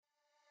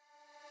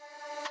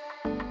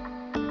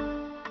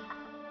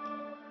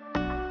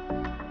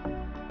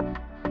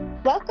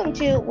welcome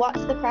to What's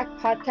the Crack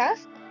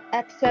podcast,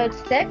 episode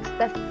 6,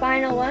 the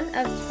final one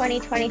of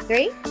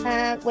 2023,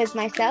 with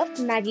myself,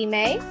 Maggie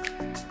May.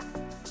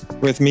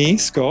 With me,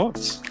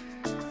 Scott.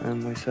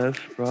 And myself,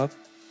 Rob.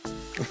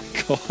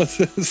 God,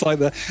 it's like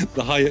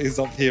the height is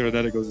up here and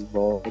then it goes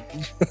Rob.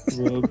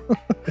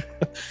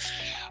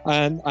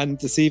 And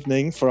this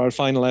evening, for our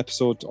final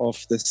episode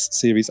of this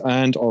series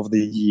and of the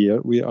year,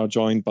 we are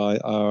joined by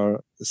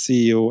our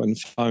CEO and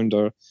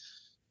founder,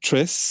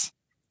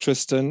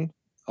 Tristan.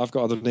 I've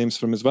got other names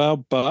for him as well,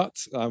 but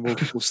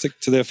we'll stick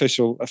to the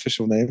official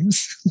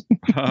names.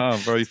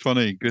 Very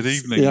funny. Good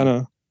evening. Yeah,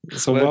 no.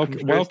 So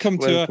welcome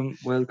to our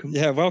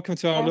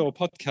little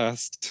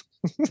podcast.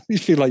 You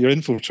feel like you're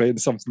infiltrating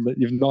something that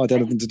you've not had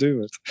anything to do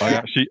with.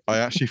 I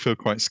actually feel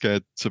quite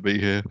scared to be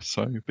here,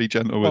 so be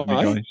gentle with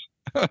me,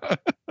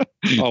 guys.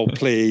 Oh,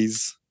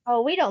 please.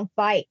 Oh, we don't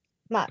bite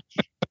much.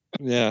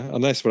 Yeah,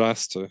 unless we're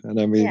asked to, and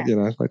then we,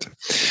 like to.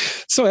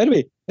 So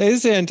anyway, it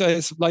is the end.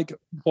 It's like,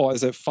 what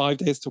is it? 5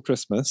 days till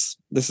Christmas.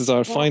 This is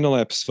our final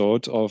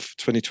episode of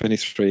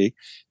 2023.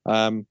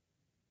 I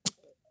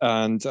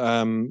mean,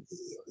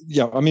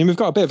 we've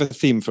got a bit of a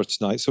theme for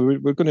tonight. So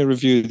we're going to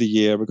review the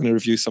year. We're going to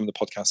review some of the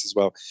podcasts as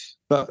well.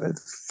 But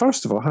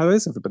first of all, how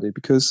is everybody?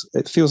 Because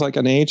it feels like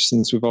an age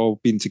since we've all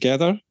been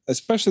together,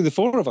 especially the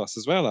four of us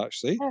as well,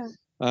 actually. Yeah.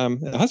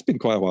 It has been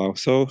quite a while.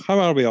 So how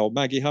are we all?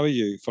 Maggie, how are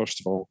you,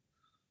 first of all?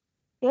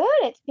 Good.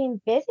 It's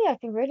been busy. I've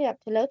been really up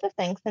to loads of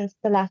things since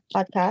the last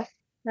podcast.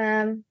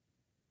 Been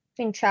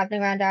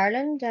traveling around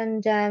Ireland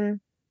and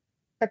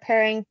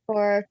preparing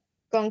for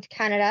going to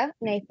Canada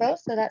in April.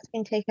 So that's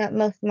been taking up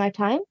most of my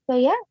time. So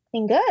yeah, it's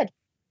been good.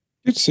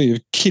 Good. So you're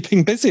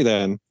keeping busy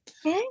then.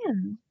 Yeah.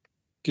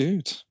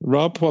 Good.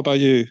 Rob, what about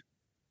you?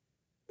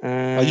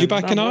 Are you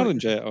back in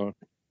Ireland yet? Or?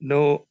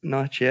 No,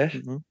 not yet.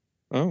 Mm-hmm.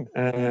 Oh.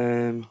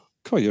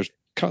 God, you're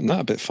cutting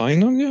that a bit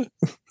fine, aren't you?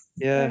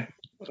 Yeah,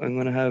 I'm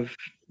going to have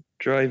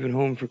driving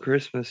home for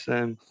Christmas,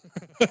 layering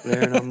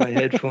on my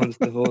headphones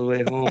the whole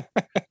way home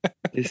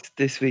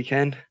this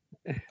weekend.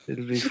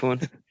 It'll be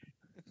fun.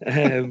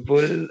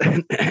 But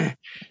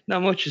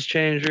not much has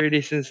changed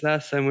really since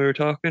last time we were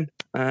talking.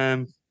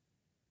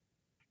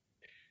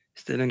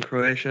 Still in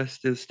Croatia,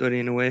 still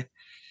studying away.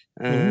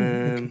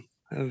 Okay.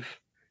 Have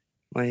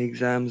my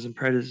exams and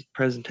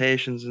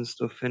presentations and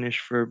stuff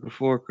finished for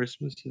before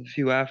Christmas, a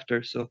few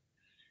after, so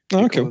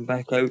going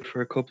back out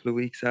for a couple of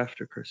weeks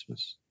after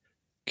Christmas.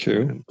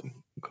 Cool.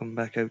 Come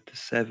back out the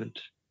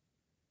 7th.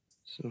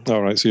 So.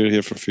 All right, so you're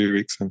here for a few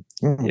weeks then.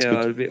 Oh,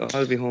 yeah, good.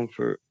 I'll be home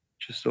for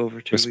just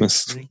over 2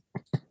 Christmas. weeks.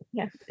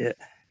 Yeah.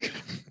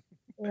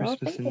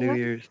 Christmas and New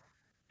Year's.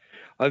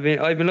 I've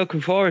been looking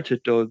forward to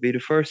it though. It'll be the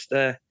first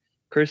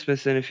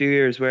Christmas in a few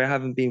years where I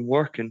haven't been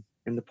working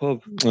in the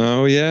pub.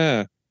 Oh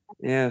yeah.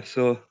 Yeah,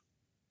 so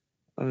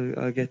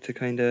I'll get to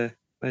kind of,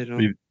 I don't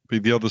know, be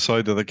the other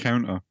side of the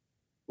counter.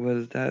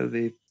 Well, that'll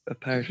be a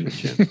part of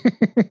it.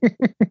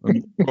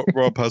 What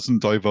Rob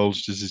hasn't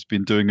divulged is he's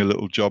been doing a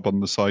little job on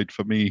the side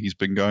for me. He's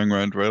been going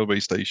around railway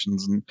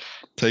stations and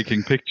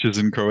taking pictures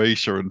in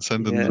Croatia and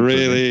sending them.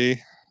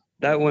 Really?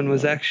 That one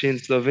was actually in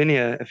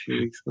Slovenia a few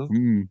weeks ago.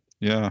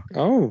 Yeah.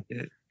 Oh.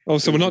 Yeah. Oh,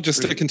 so we're not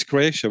just sticking to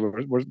Croatia.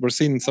 We're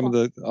seeing some of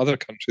the other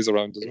countries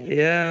around as well.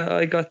 Yeah,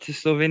 I got to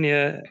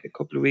Slovenia a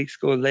couple of weeks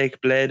ago,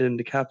 Lake Bled and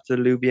the capital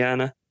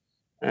Ljubljana,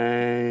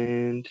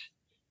 and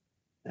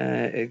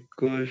a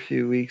good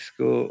few weeks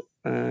ago,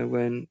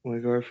 when my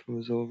girlfriend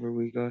was over,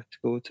 we got to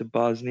go to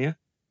Bosnia.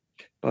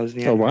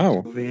 Oh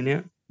wow!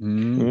 Slovenia.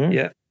 Mm-hmm.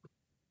 Yeah.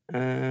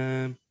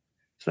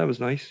 So that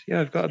was nice.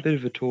 Yeah, I've got a bit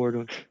of a tour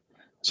done.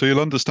 So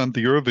you'll understand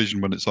the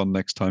Eurovision when it's on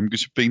next time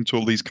because you've been to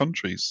all these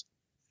countries.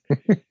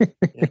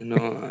 Yeah,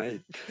 no,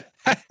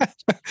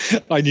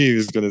 I knew he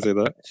was going to say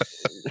that.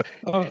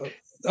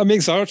 That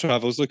makes our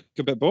travels look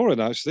a bit boring,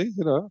 actually.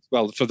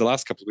 Well, for the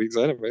last couple of weeks,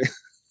 anyway.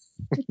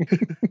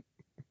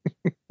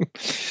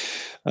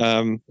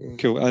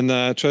 Cool.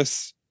 And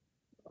Tris,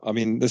 I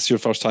mean, this is your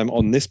first time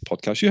on this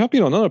podcast. You have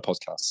been on other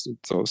podcasts,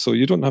 so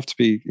you don't have to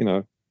be,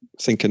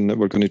 thinking that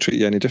we're going to treat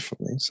you any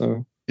differently.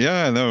 So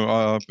yeah, no,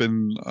 I've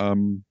been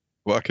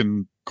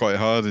working quite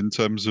hard in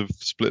terms of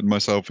splitting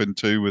myself in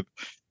two with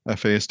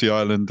FASD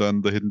Ireland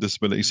and the Hidden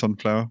Disability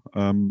Sunflower.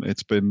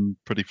 It's been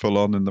pretty full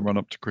on in the run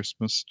up to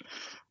Christmas,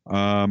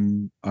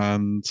 and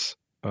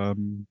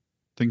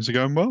things are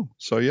going well.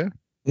 So yeah,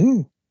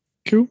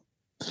 cool,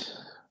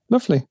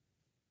 lovely.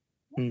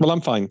 Well,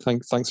 I'm fine.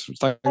 Thanks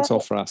all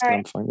for asking.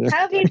 I'm fine. Yeah. How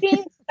have you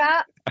been,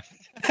 Scott?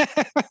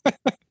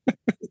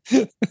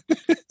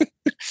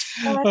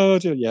 Oh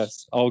dear,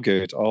 yes, all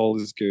good. All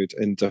is good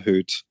in the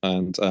hood,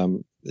 and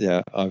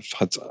I've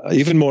had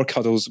even more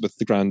cuddles with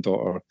the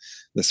granddaughter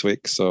this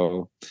week,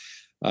 so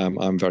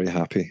I'm very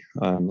happy.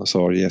 I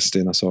saw her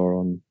yesterday, and I saw her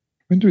on,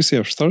 when did we see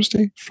her?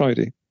 Thursday,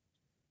 Friday.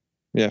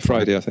 Yeah,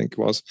 Friday, I think it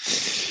was.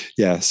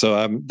 Yeah,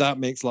 so that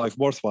makes life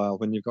worthwhile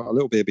when you've got a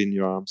little baby in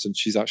your arms and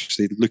she's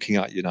actually looking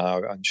at you now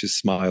and she's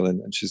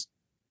smiling and she's,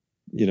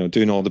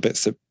 doing all the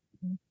bits that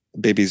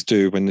babies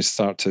do when they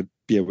start to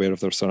be aware of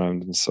their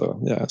surroundings. So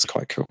yeah, it's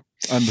quite cool.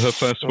 And her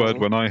first word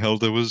when I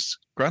held her was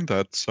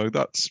 "granddad," so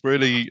that's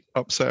really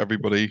upset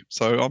everybody.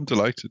 So I'm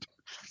delighted.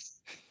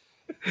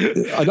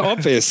 And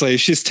obviously,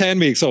 she's 10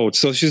 weeks old,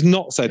 so she's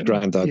not said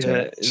granddad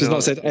yet. She's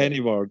not said any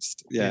words.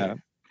 Yeah.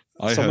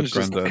 I heard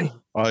granddad.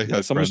 I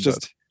heard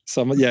granddad.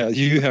 Yeah,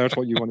 you heard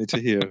what you wanted to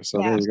hear. So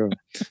there you go.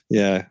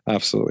 Yeah,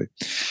 absolutely.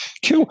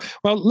 Cool.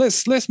 Well,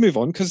 let's move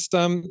on because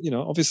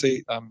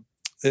obviously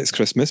it's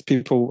Christmas.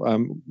 People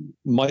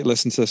might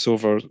listen to this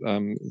over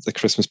the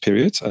Christmas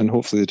period, and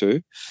hopefully they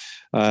do.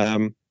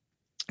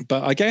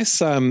 But I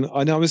guess I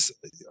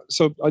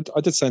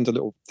did send a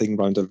little thing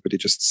around everybody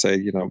just to say,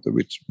 that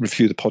we'd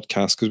review the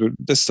podcast because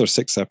this is our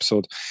 6th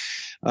episode.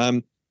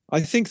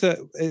 I think that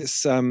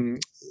it's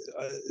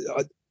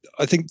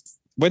I think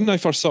when I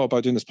first thought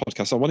about doing this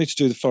podcast, I wanted to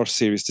do the first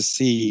series to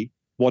see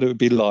what it would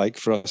be like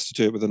for us to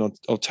do it with an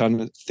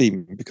alternate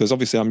theme, because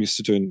obviously I'm used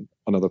to doing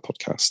another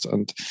podcast.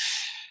 And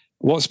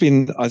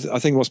I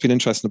think what's been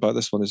interesting about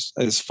this one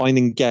is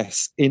finding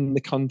guests in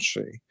the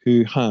country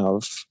who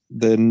have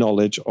the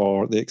knowledge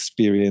or the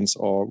experience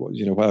or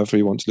whatever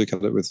you want to look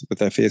at it with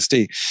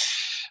FASD.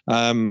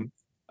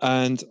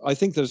 And I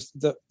think there's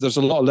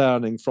a lot of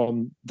learning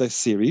from this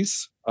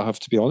series, I have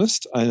to be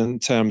honest, and in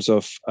terms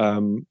of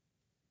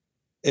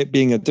it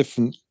being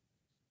different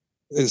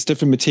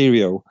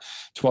material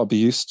to what I'd be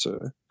used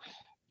to,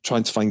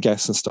 trying to find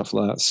guests and stuff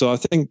like that. So I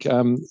think,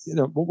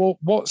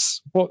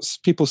 what's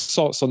people's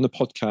thoughts on the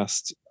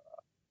podcast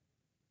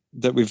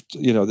that we've,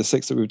 the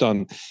 6 that we've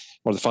done,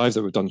 or the 5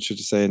 that we've done, should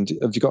you say? And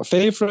have you got a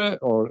favourite,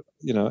 or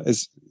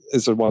is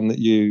there one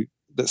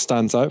that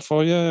stands out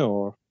for you?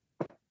 Or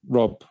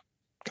Rob,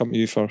 come to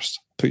you first.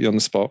 Put you on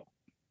the spot.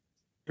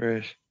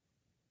 Right.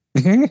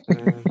 Can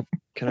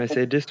I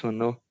say this one?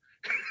 No.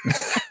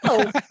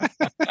 Oh.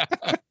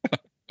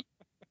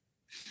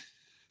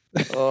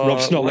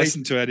 Rob's not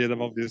listened to any of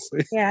them,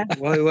 obviously. Yeah.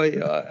 Why?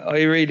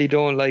 I really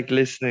don't like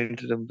listening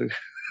to them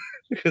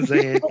because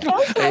I hate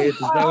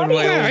the sound of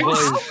my own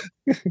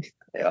voice.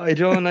 I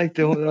don't like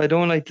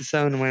the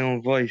sound of my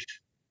own voice.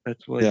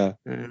 That's why. Yeah.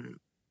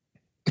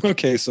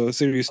 Okay, so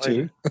series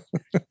 2.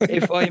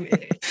 If I'm,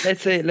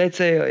 let's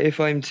say,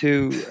 if I'm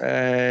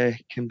to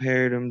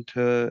compare them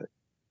to,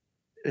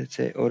 let's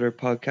say, other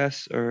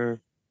podcasts or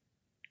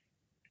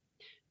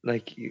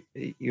like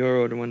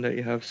your other one that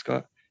you have,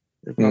 Scott,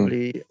 they're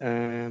probably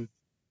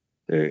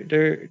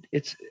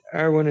it's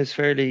our one is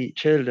fairly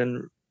chilled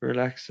and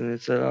relaxed, and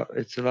it's a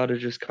lot of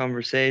just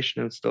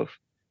conversation and stuff.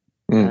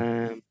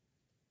 And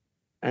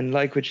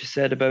like what you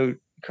said about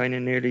kind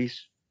of nearly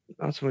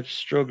not so much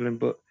struggling,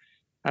 but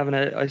having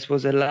I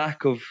suppose a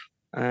lack of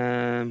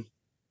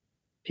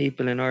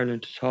people in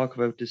Ireland to talk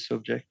about this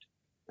subject,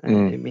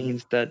 and it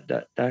means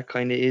that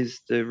kind of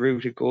is the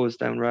route it goes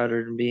down,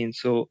 rather than being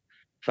so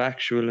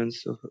factual and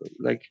stuff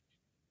like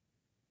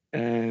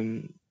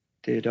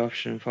the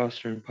adoption and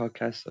fostering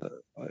podcast.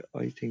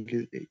 I think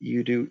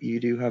you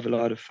do have a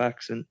lot of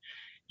facts, and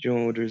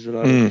there's a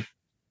lot of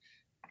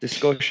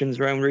discussions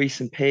around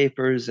recent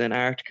papers and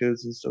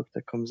articles and stuff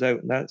that comes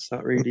out, and that's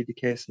not really the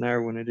case in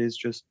our one. It is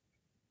just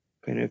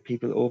kind of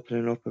people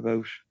opening up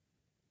about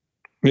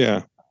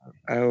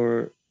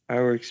our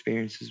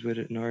experiences with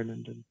it in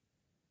Ireland, and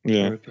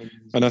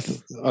and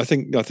I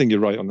think you're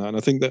right on that, and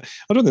I think that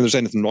I don't think there's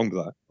anything wrong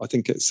with that. I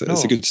think it's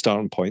a good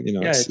starting point.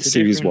 It's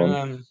series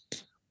 1.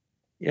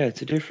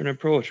 It's a different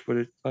approach,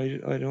 but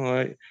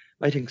I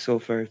think so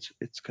far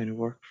it's kind of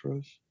worked for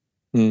us.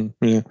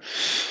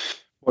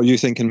 What are you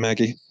thinking,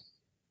 Maggie?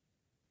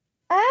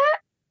 I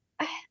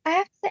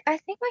have to say, I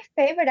think my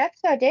favorite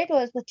episode I did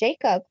was with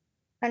Jacob,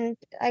 and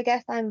I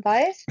guess I'm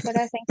biased, but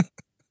I think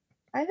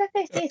I'm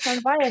FASD, so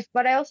I'm biased,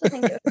 but I also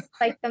think it was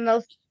like the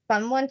most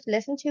fun one to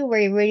listen to, where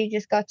you really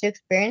just got to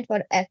experience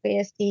what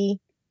FASD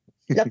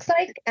looks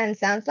like and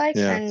sounds like,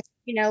 and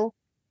the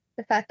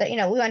fact that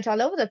we went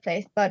all over the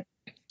place, but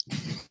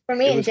for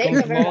me and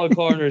Jacob, from all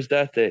corners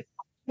that day.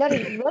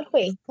 Bloody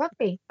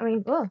rugby. I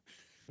mean, but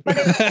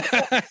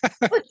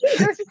it was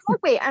just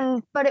rugby,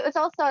 but it was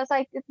also, it's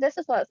like, this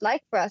is what it's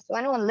like for us. So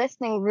anyone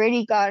listening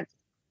really got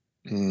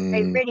a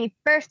really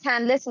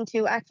first-hand listen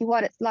to actually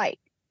what it's like.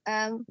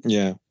 And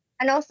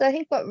also, I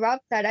think what Rob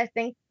said, I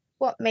think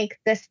what makes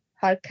this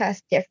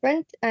podcast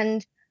different,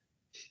 and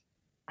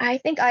I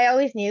think I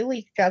always knew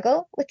we'd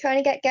struggle with trying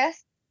to get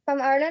guests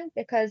from Ireland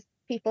because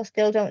people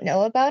still don't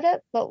know about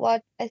it. But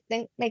what I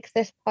think makes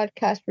this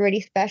podcast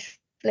really special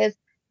is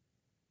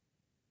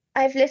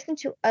I've listened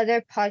to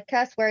other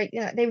podcasts where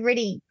they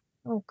really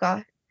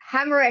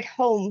hammer it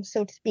home,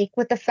 so to speak,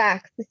 with the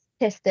facts, the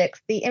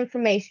statistics, the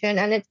information,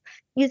 and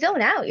you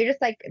zone out. You're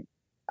just like,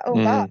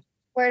 God.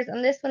 Whereas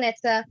on this one,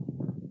 it's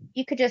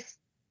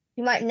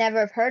you might never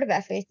have heard of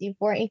FASD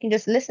before, and you can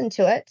just listen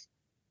to it,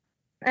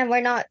 and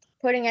we're not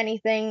putting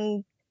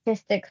anything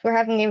statistics. We're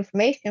having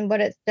information,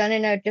 but it's done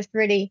in a just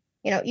really,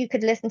 you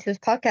could listen to this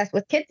podcast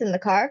with kids in the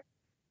car.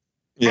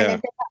 And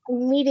then they're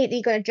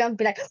immediately going to jump and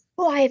be like,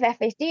 I have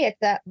FASD.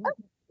 It's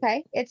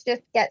okay. It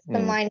just gets the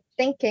mind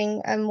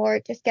thinking, and more,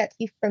 it just gets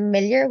you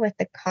familiar with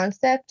the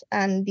concept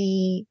and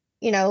the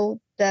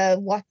the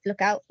what to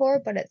look out for,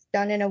 but it's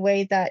done in a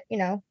way that,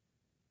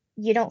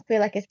 you don't feel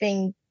like it's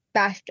being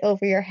bashed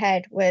over your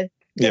head with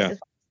this is what to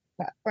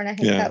look out for. And I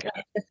think that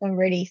makes this one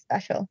really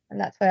special. And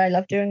that's why I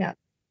love doing it.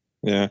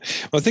 Yeah,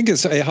 well, I think it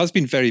has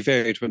been very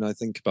varied when I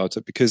think about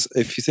it, because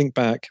if you think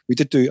back, we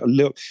did do a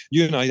little.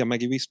 You and I,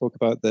 Maggie, we spoke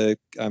about the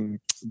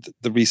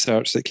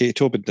research that Katie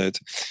Tobin did,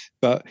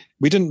 but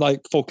we didn't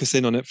like focus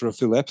in on it for a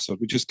full episode.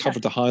 We just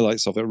covered the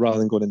highlights of it rather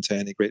than going into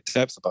any great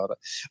depth about it.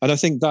 And I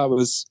think that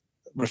was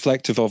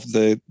reflective of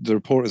the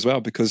report as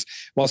well, because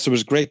whilst there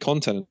was great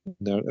content in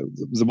there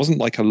wasn't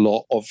like a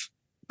lot of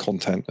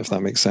content, if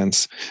that makes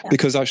sense,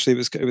 because actually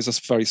it was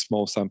a very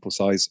small sample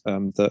size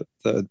that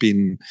had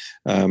been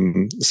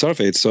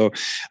surveyed. So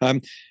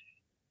and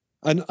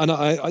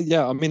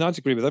I'd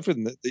agree with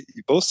everything that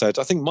you both said.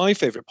 I think my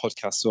favorite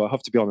podcast, so I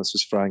have to be honest,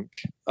 was Frank,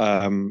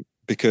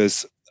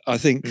 because I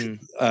think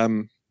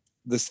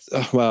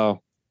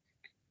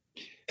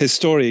his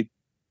story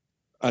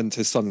and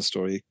his son's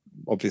story,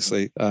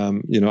 obviously,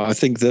 I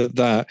think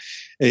that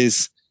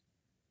it's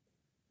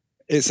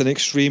an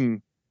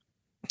extreme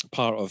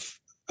part of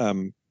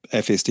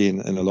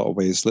FASD in a lot of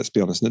ways, let's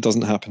be honest, and it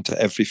doesn't happen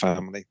to every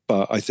family,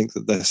 but I think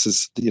that this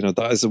is,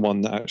 that is the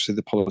one that actually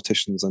the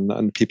politicians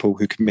and people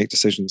who can make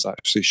decisions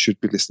actually should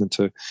be listening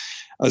to,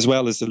 as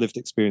well as the lived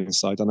experience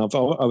side. And I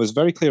was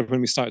very clear when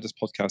we started this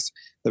podcast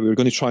that we were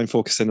going to try and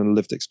focus in on the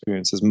lived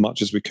experience as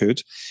much as we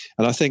could,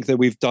 and I think that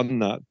we've done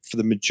that for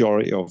the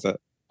majority of it.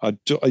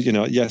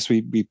 Yes,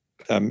 we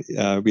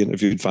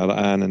interviewed Violet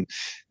Ann, and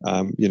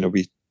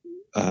we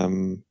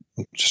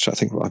I'm just trying to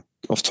think off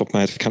the top of my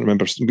head, I can't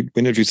remember. We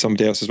interviewed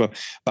somebody else as well.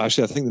 But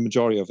actually, I think the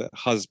majority of it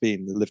has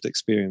been the lived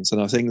experience. And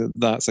I think that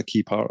that's a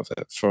key part of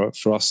it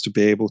for us to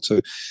be able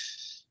to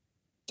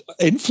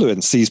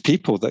influence these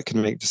people that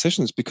can make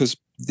decisions, because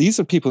these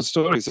are people's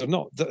stories.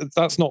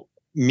 That's not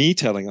me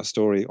telling a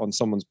story on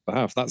someone's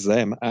behalf. That's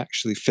them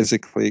actually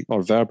physically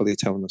or verbally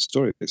telling a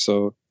story.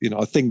 So,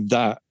 I think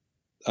that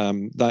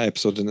that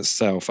episode in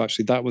itself,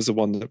 actually, that was the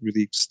one that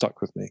really stuck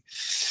with me.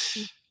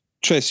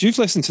 Tris, you've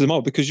listened to them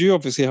all, because you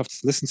obviously have to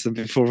listen to them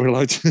before we're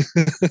allowed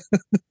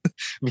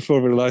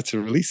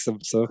to release them.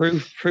 So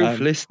proof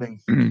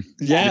listening.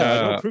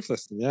 Proof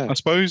listening. Yeah, I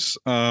suppose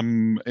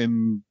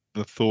in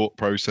the thought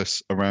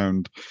process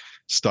around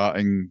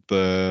starting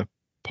the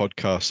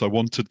podcast, I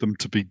wanted them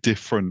to be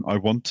different. I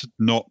wanted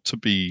not to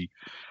be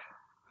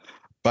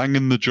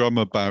banging the drum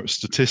about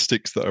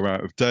statistics that are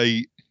out of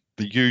date,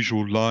 the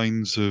usual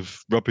lines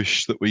of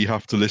rubbish that we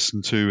have to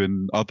listen to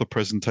in other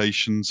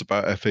presentations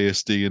about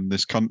FASD in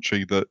this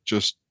country that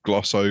just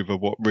gloss over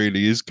what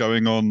really is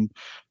going on.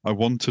 I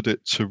wanted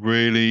it to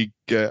really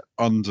get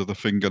under the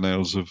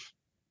fingernails of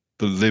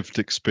the lived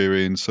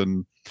experience.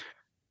 And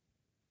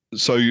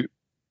so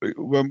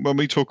when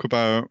we talk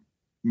about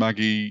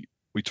Maggie,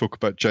 we talk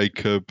about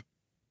Jacob,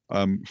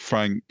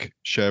 Frank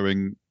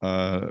sharing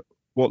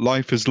what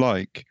life is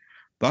like.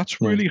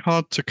 That's really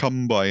hard to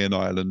come by in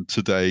Ireland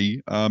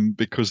today,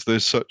 because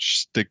there's such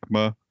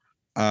stigma,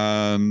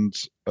 and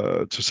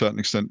to a certain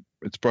extent,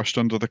 it's brushed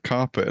under the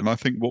carpet. And I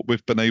think what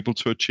we've been able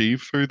to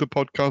achieve through the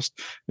podcast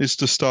is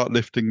to start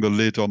lifting the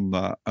lid on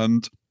that.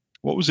 And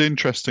what was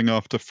interesting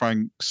after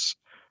Frank's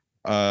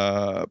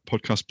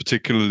podcast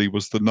particularly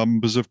was the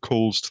numbers of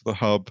calls to the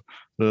hub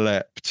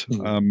leapt.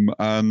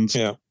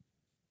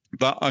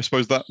 That, I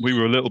suppose, that we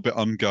were a little bit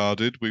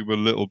unguarded. We were a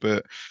little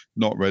bit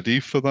not ready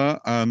for that.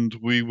 And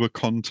we were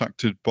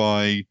contacted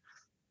by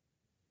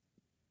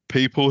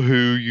people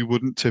who you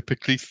wouldn't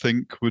typically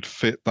think would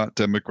fit that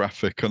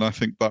demographic. And I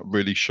think that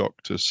really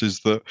shocked us, is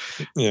that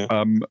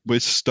we're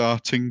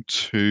starting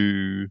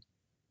to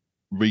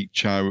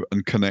reach out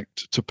and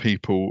connect to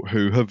people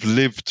who have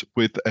lived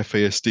with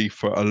FASD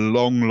for a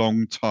long,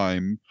 long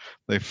time.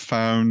 They've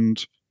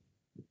found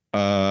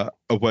a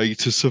way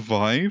to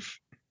survive,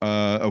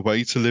 a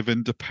way to live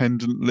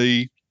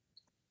independently,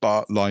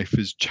 but life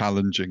is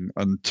challenging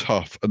and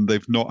tough, and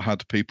they've not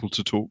had people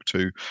to talk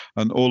to.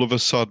 And all of a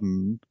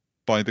sudden,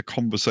 by the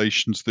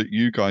conversations that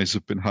you guys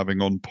have been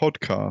having on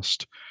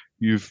podcast,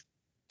 you've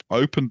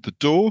opened the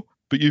door,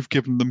 but you've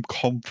given them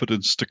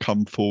confidence to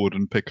come forward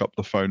and pick up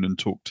the phone and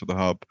talk to the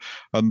hub.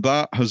 And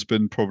that has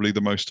been probably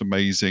the most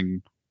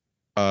amazing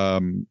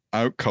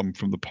outcome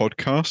from the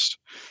podcast.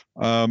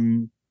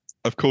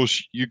 Of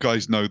course, you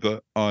guys know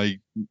that I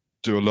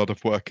do a lot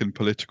of work in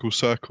political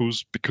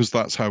circles, because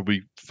that's how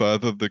we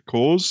further the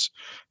cause,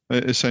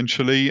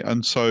 essentially.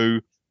 And so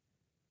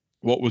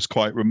what was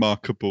quite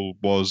remarkable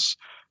was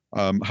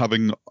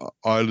having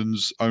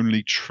Ireland's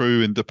only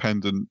true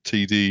independent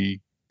TD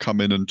come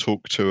in and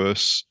talk to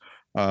us.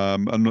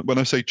 And when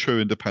I say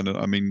true independent,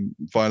 I mean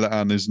Violet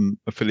Ann isn't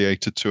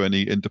affiliated to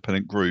any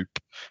independent group.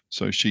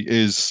 So she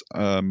is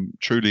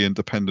truly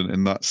independent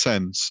in that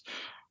sense.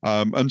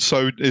 And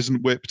so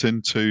isn't whipped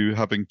into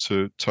having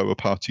to toe a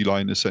party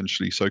line,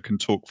 essentially, so can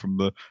talk from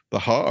the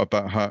heart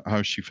about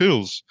how she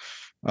feels.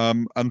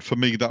 And for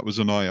me, that was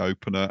an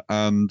eye-opener.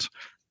 And,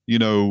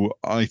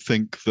 I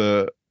think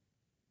that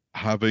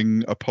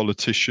having a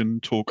politician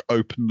talk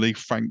openly,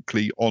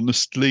 frankly,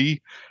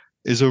 honestly,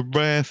 is a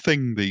rare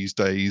thing these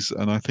days,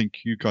 and I think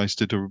you guys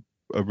did a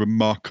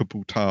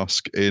remarkable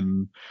task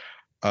in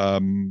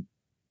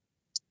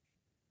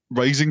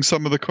raising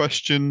some of the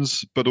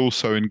questions, but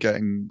also in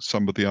getting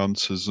some of the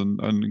answers and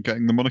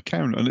getting them on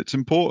account. And it's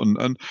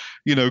important. And,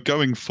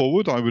 going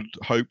forward, I would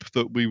hope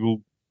that we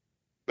will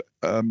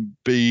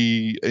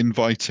be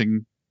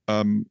inviting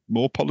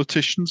more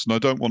politicians. And I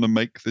don't want to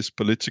make this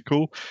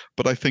political,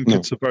 but I think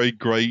it's a very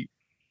great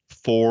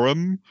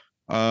forum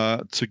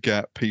to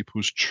get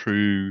people's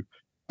true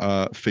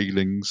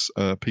feelings,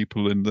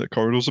 people in the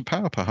corridors of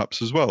power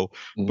perhaps as well.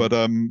 But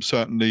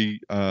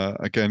certainly,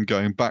 again,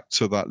 going back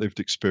to that lived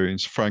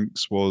experience,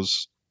 Frank's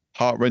was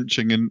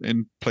heart-wrenching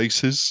in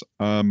places,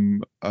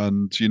 and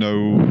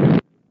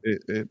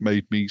it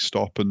made me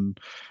stop and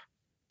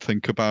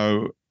think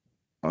about,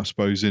 I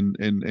suppose,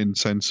 in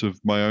sense of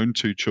my own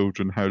two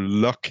children, how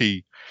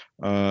lucky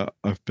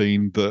I've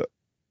been that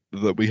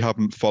we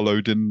haven't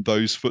followed in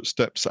those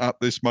footsteps at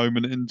this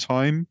moment in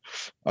time.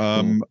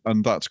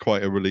 And that's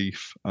quite a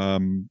relief.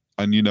 And,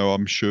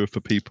 I'm sure for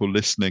people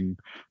listening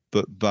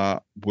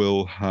that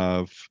will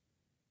have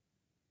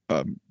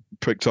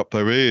pricked up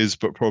their ears,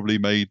 but probably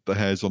made the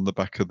hairs on the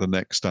back of the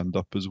neck stand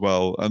up as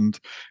well. And,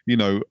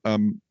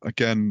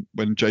 again,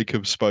 when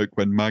Jacob spoke,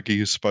 when Maggie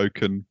has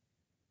spoken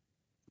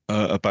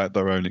about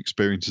their own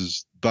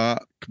experiences,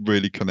 that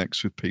really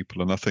connects with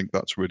people. And I think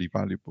that's really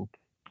valuable.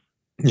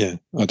 Yeah,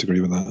 I'd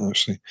agree with that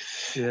actually.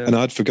 Yeah. And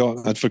I'd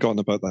forgotten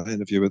about that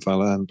interview with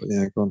Valan, but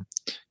yeah, go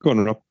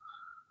on, Rob.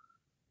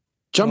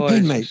 Jump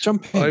in, mate.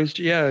 Jump in. I was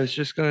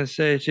just gonna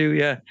say too.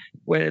 Yeah,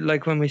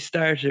 when we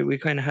started, we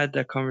kind of had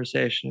that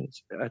conversation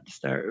at the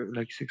start,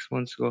 like 6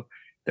 months ago,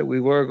 that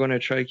we were going to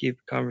try to keep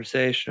a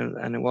conversation,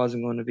 and it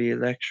wasn't going to be a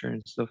lecture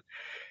and stuff.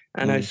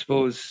 And I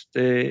suppose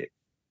I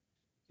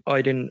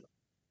didn't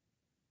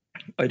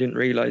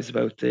realize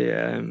about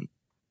the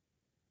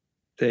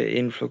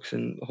influx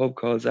in hub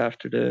calls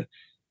after the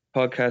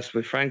podcast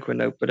with Frank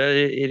went out, but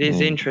it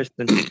is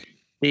interesting to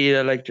see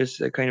like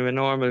just a kind of a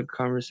normal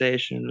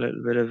conversation, a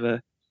little bit of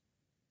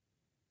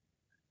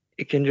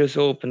it can just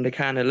open the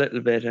can a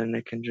little bit, and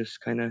it can just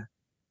kind of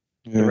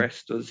the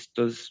rest does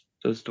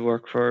the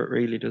work for it,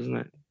 really, doesn't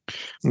it?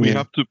 We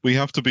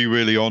have to be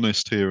really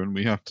honest here, and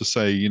we have to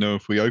say,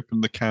 if we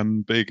open the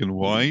can big and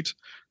wide,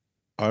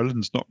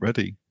 Ireland's not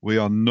ready. We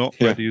are not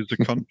ready as a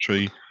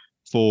country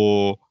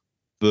for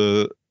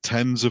the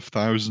tens of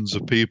thousands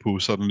of people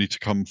suddenly to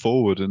come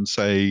forward and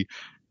say,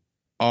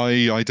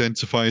 I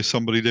identify as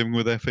somebody living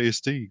with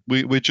FASD.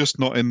 We're just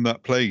not in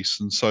that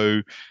place. And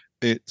so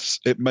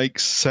it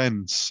makes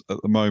sense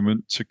at the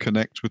moment to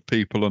connect with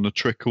people on a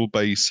trickle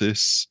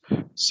basis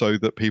so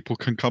that people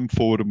can come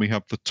forward and we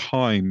have the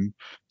time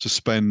to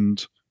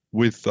spend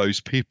with those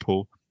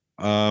people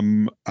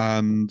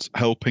and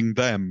helping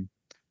them.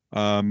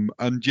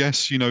 And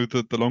yes,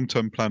 the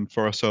long-term plan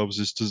for ourselves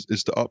is to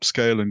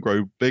upscale and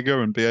grow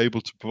bigger and be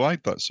able to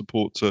provide that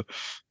support to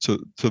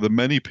the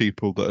many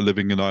people that are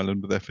living in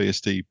Ireland with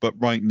FASD. But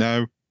right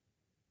now,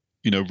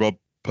 Rob,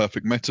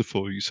 perfect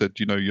metaphor. You said,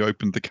 you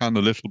opened the can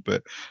a little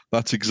bit.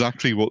 That's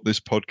exactly what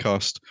this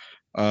podcast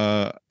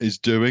is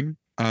doing,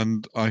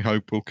 and I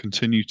hope we'll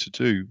continue to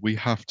do. We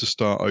have to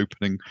start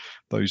opening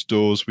those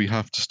doors. We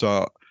have to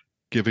start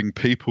giving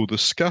people the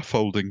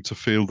scaffolding to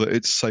feel that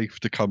it's safe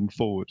to come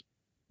forward.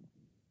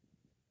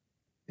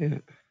 Yeah.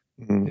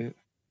 Yeah.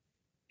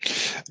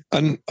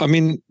 And I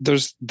mean, there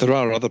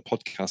are other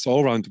podcasts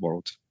all around the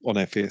world on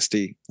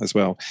FASD as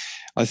well.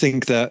 I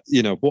think that,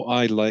 what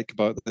I like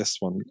about this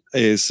one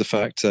is the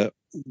fact that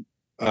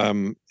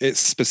it's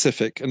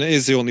specific, and it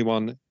is the only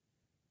one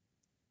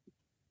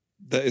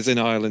that is in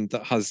Ireland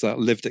that has that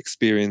lived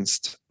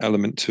experienced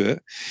element to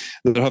it.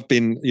 There have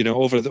been,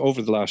 over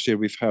the last year,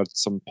 we've heard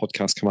some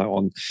podcasts come out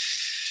on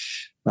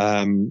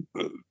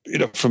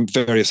from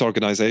various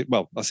organizations.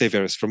 Well, I say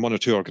various, from one or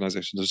two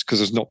organizations, because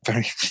there's not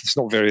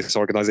various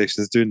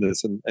organizations doing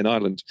this in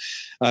Ireland.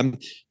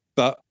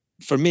 But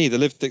for me, the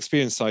lived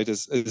experience side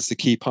is the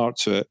key part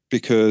to it,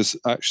 because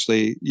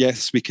actually,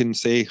 yes, we can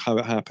say how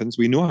it happens.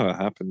 We know how it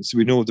happens.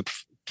 We know the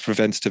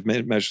preventative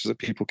measures that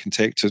people can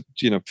take to,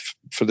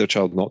 for their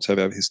child not to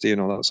have FASD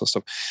and all that sort of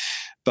stuff.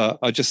 But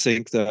I just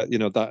think that,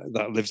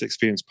 that lived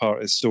experience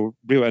part is so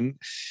real. And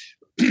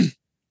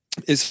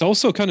it's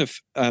also kind of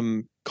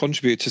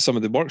contributed to some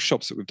of the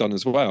workshops that we've done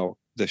as well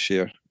this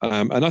year.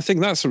 And I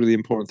think that's a really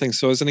important thing.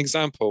 So as an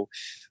example,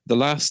 the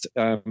last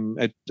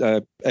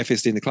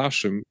FASD in the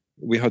classroom,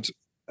 we had,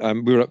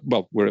 we're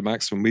at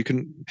maximum. We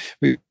can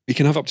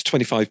have up to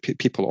 25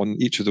 people on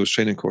each of those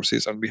training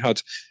courses. And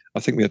I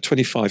think we had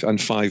 25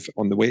 and 5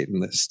 on the waiting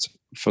list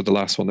for the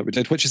last one that we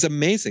did, which is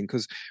amazing,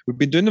 because we've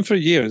been doing them for a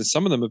year, and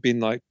some of them have been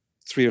like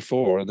 3 or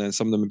 4, and then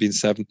some of them have been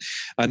 7.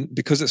 And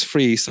because it's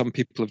free, some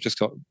people have just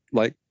got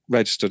like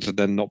registered and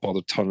then not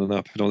bothered turning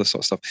up and all this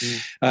sort of stuff.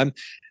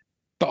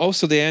 But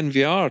also the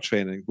NVR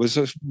training was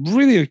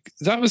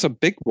that was a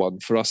big one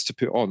for us to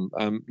put on.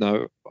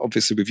 Now,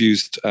 obviously, we've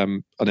used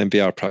an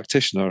NVR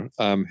practitioner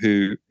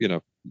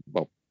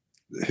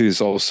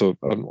who's also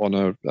on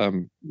our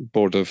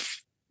board of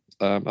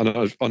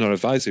on our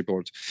advisory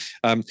board.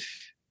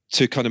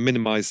 to kind of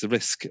minimize the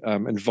risk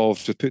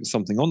involved with putting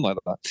something on like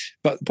that.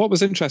 But what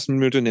was interesting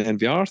when we were doing the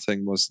NVR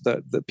thing was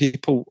that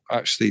people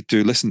actually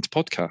do listen to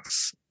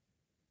podcasts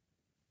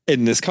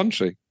in this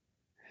country.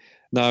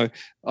 Now,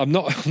 I'm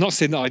not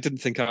saying that I didn't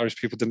think Irish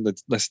people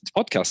didn't listen to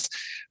podcasts,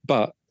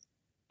 but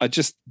I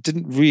just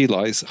didn't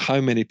realize how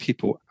many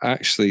people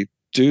actually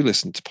do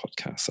listen to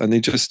podcasts, and they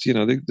just,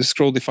 they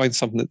scroll, they find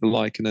something that they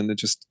like, and then they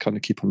just kind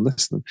of keep on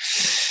listening.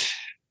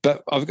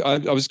 But I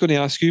was going to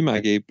ask you,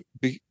 Maggie,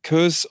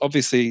 because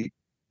obviously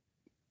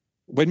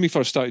when we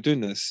first started doing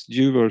this,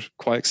 you were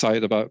quite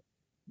excited about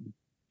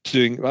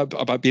being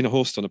a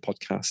host on a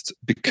podcast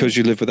because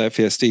you live with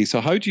FASD. So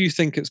how do you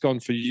think it's gone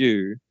for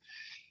you?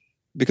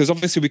 Because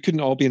obviously we couldn't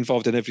all be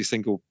involved in every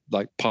single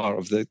part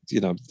of the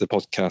the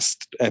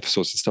podcast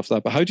episodes and stuff like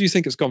that. But how do you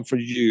think it's gone for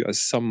you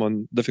as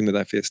someone living with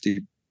FASD,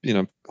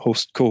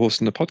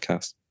 co-hosting the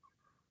podcast?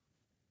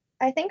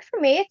 I think for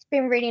me, it's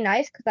been really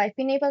nice because I've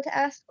been able to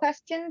ask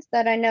questions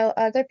that I know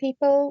other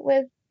people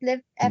with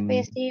lived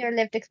FASD or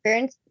lived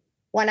experience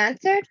want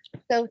answered.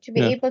 So to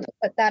be able to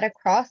put that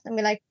across and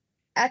be like,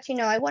 actually,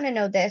 no, I want to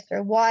know this,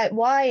 or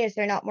why is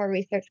there not more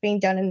research being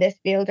done in this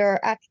field,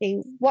 or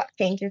actually what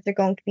changes are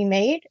going to be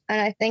made.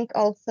 And I think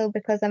also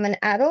because I'm an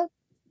adult,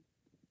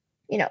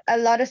 a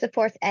lot of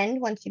supports end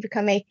once you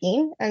become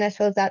 18. And I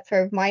suppose that's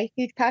sort of my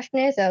huge passion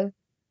is of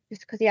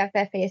just because you have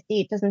FASD,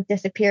 it doesn't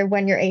disappear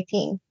when you're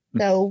 18.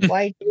 So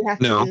why do you have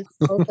to use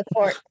full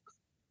support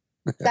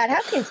that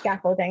have been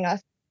scaffolding us?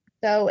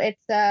 So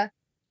it's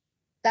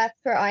that's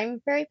where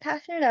I'm very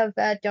passionate of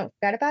don't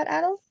forget about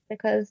adults,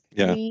 because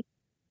we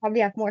probably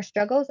have more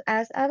struggles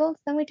as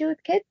adults than we do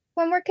with kids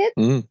when we're kids.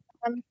 And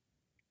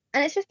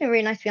it's just been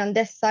really nice to be on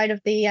this side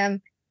of the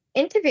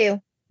interview,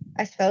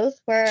 I suppose,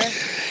 where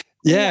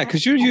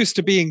because you're used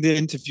to being the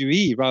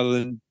interviewee rather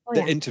than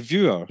the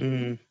interviewer.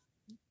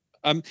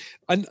 And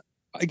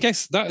I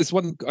guess that is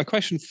a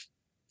question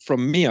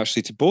from me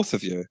actually to both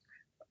of you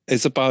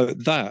is about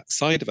that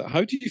side of it.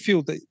 How do you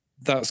feel that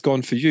that's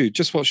gone for you?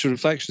 Just what's your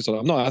reflections on it?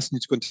 I'm not asking you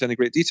to go into any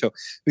great detail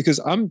because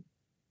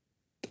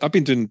I've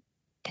been doing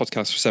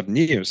podcasts for 7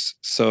 years,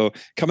 so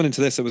coming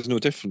into this it was no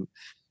different.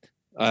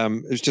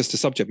 It was just the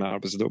subject matter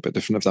was a little bit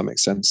different, if that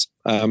makes sense.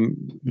 How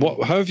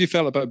have you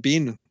felt about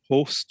being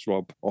host,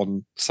 Rob,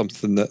 on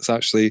something that's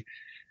actually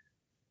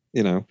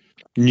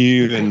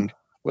new? And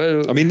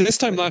well, I mean, this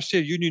time last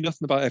year you knew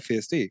nothing about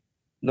FASD.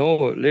 No,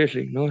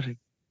 literally nothing.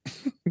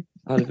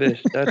 Not a bit.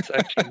 That's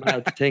actually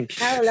mad to think.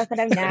 Oh, look at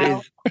him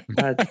now. That is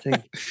mad to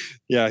think.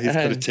 Yeah, he's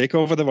going to take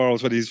over the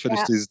world when he's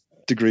finished his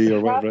degree or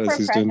whatever it is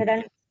he's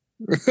doing.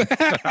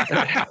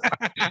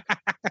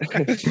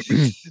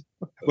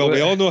 Well, we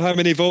all know how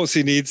many votes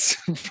he needs.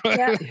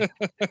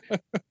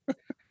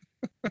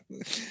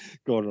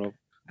 Go on, Rob.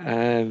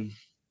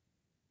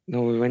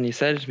 No, when you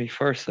said it to me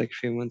first, like a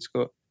few months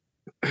ago,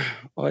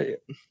 I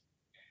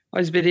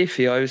was a bit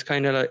iffy. I was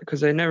kind of like,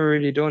 because I never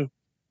really done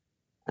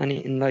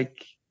anything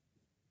like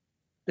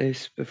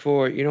this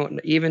before,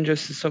 even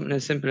just something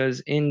as simple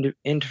as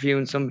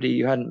interviewing somebody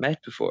you hadn't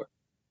met before.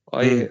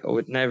 I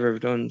would never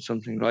have done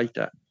something like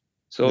that.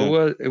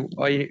 So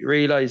I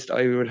realized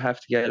I would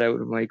have to get out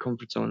of my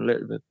comfort zone a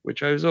little bit,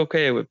 which I was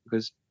okay with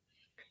because,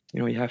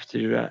 you have to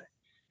do that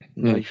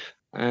in life.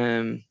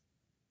 And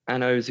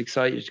I was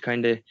excited to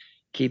kind of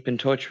keep in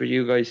touch with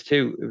you guys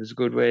too. It was a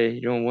good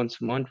way,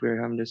 once a month we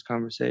were having this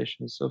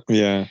conversation and stuff.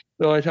 Yeah.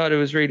 So I thought it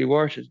was really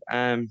worth it.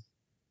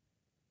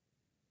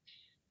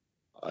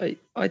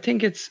 I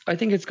think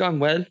it's gone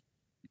well.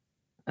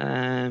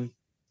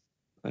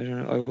 I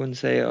don't know. I wouldn't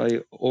say I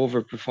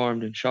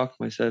overperformed and shocked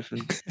myself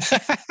and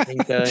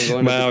think that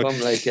I'm going to become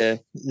like a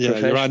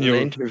professional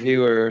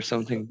interviewer or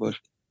something. But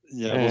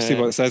we'll see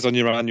what it says on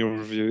your annual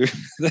review.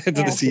 The end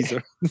of the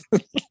Caesar.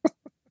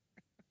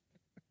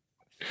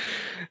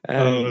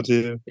 Oh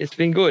dear. It's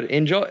been good.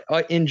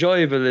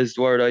 Enjoyable is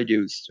the word I'd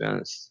use, to be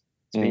honest.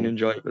 It's been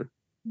enjoyable.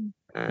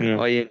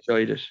 I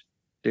enjoyed it,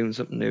 doing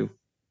something new.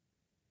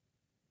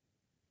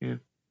 Yeah.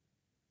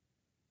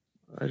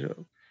 I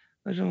don't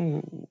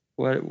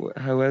know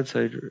how else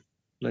I'd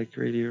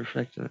really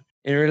reflect on it.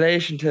 In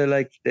relation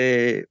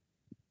to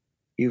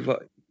you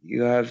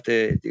have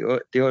the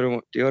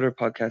other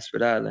podcast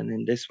with Al, and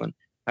in this one,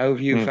 how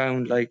have you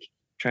found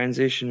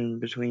transitioning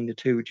between the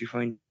two? Do you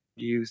find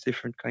you use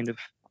different kind of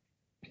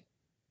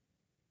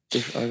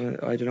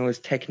I don't know, is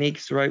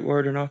technique's the right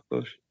word or not,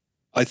 but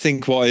I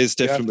think what is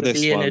different with this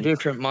one, you have to be in a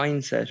different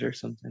mindset or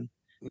something.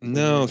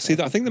 No, see,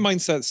 I think the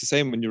mindset's the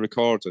same when you're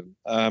recording.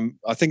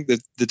 I think the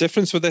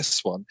difference with this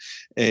one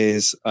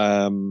is,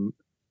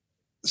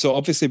 so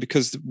obviously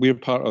because we're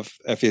part of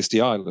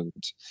FASD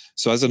Ireland,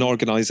 so as an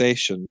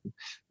organisation,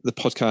 the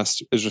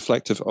podcast is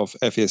reflective of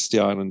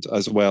FASD Ireland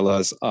as well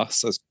as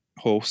us as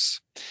hosts,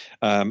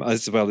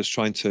 as well as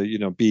trying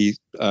to, be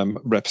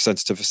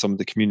representative of some of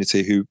the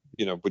community who,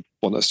 would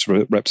want us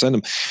to represent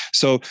them.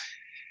 So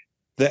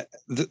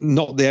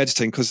not the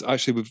editing, because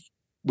actually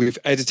we've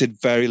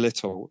edited very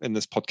little in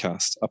this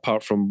podcast,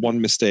 apart from one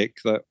mistake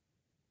that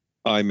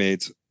I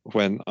made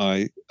when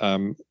I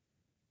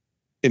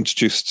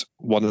introduced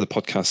one of the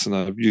podcasts and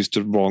I used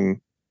the wrong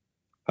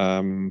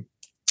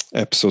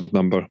episode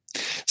number,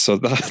 so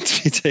that had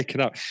to be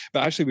taken out.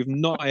 But actually, we've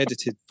not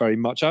edited very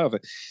much out of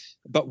it.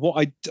 But what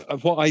I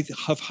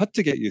have had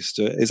to get used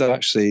to is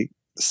actually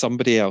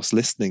somebody else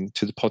listening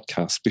to the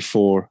podcast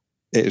before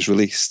it is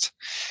released,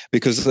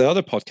 because the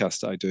other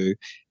podcast that I do,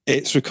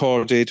 it's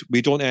recorded.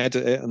 We don't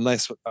edit it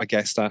unless a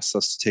guest asks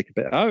us to take a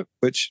bit out,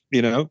 which,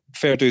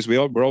 fair dues. We're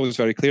always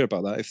very clear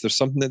about that. If there's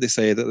something that they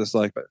say that is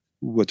like,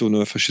 I don't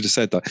know if I should have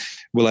said that,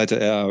 we'll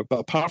edit it out. But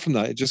apart from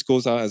that, it just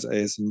goes out as it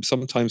is. And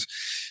sometimes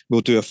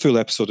we'll do a full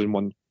episode in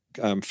one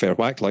fair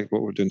whack, like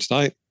what we're doing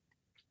tonight.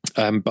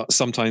 But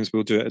sometimes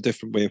we'll do it a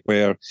different way,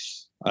 where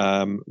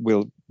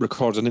we'll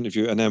record an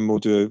interview and then we'll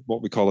do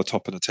what we call a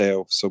top and a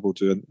tail. So we'll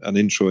do an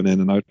intro and then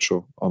an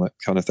outro on it,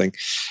 kind of thing.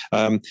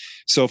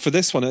 So for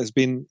this one, there's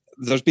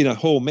been a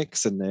whole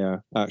mix in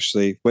there,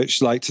 actually,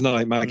 which, like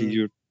tonight,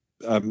 Maggie,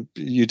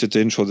 you did the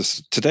intro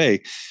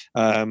today.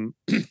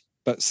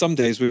 But some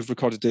days we've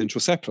recorded the intro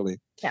separately.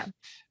 Yeah.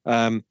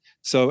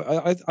 So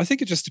I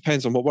think it just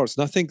depends on what works.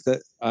 And I think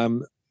that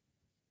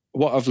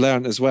what I've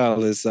learned as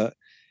well is that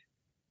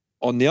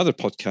on the other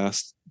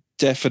podcast,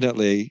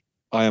 definitely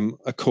I am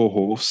a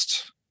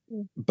co-host,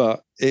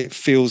 but it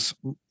feels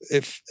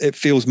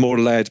more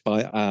led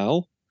by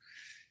Al.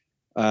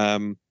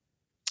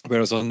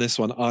 Whereas on this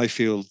one, I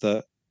feel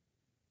that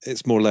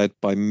it's more led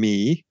by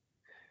me.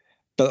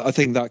 But I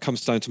think that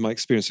comes down to my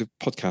experience with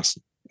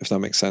podcasting, if that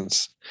makes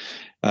sense.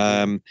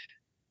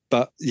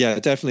 But yeah,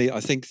 definitely, I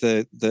think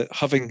that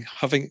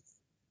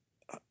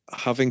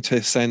having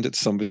to send it to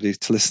somebody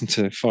to listen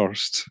to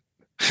first.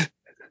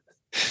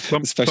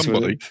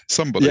 Somebody.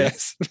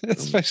 Yes,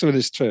 especially when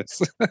it's Tris.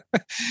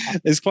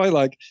 It's quite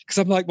like, because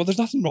I'm like, well, there's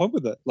nothing wrong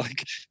with it.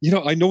 Like,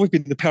 I know we've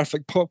been the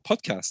perfect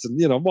podcast,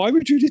 and why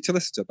would you need to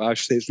listen to it? But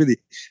actually, it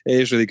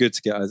is really good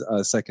to get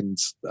a second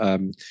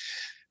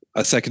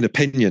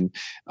opinion.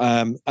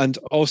 And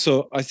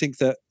also, I think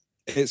that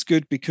it's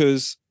good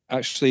because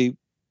actually,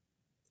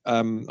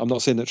 I'm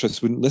not saying that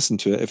Tris wouldn't listen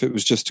to it if it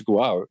was just to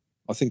go out.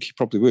 I think he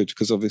probably would,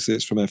 because obviously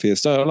it's from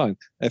FASD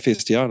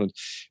Ireland.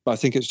 But I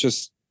think it's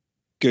just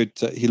good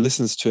that he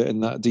listens to it in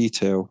that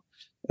detail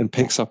and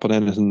picks up on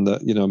anything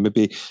that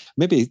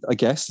maybe a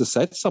guest has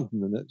said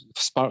something and it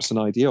sparks an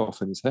idea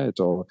off in his head,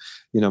 or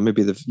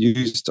maybe they've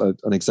used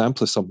an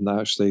example of something that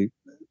actually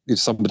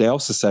somebody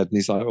else has said and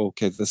he's like,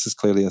 okay, this is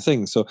clearly a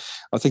thing. So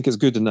I think it's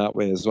good in that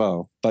way as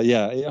well. But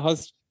yeah, it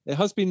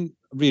has been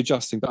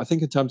readjusting, but I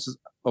think in terms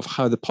of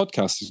how the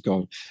podcast has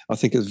gone, I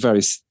think it's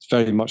very,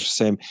 very much the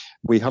same.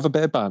 We have a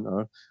bit of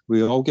banter,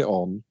 we all get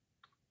on,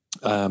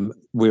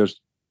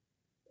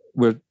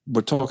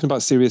 we're talking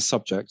about serious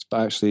subjects, but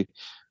actually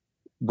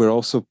we're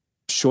also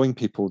showing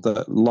people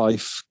that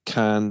life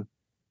can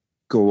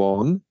go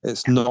on.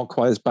 It's not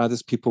quite as bad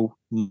as people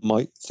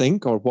might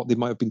think, or what they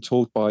might have been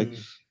told by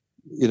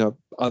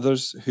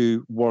others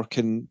who work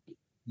in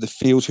the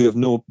field, who have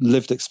no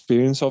lived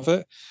experience of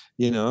it.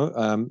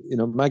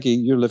 Maggie,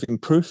 you're living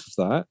proof of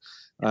that.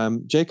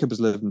 Jacob is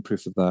living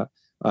proof of that.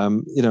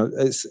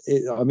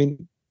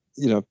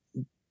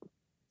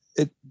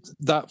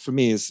 That for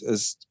me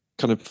is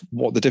kind of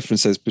what the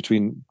difference is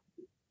between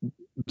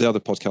the other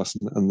podcast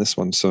and this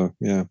one. So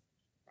yeah,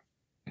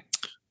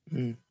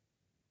 I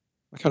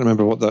can't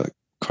remember what that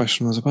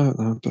question was about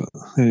now, but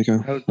there you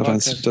go. I've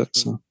answered it.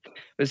 So.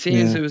 But seeing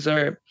as it was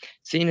our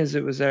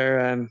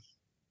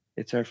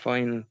it's our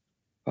final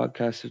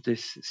podcast of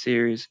this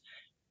series,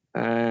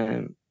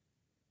 and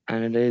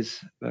it is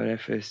about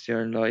FASD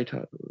and I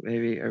thought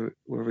maybe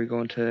were we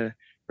going to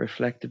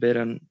reflect a bit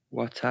on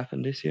what's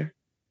happened this year?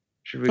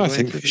 Should we go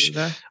into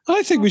that?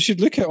 I think we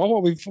should look at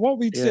what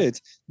we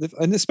did,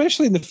 and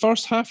especially in the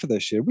first half of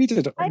this year, we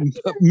did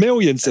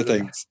millions of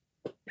things.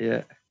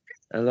 Yeah,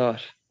 a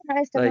lot.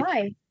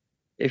 Like,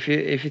 if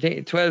you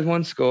think 12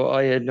 months ago,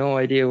 I had no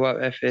idea what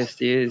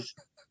FASD is.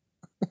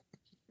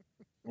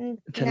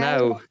 To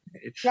now,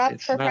 it's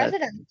for mad.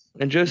 president.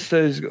 And just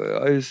as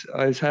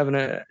I was having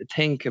a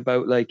think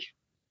about like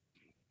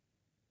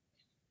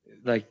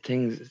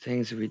things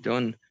that we've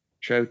done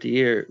throughout the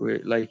year.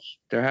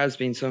 There has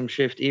been some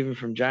shift even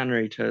from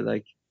January to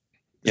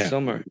the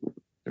summer.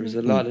 There was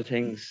a lot of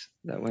things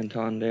that went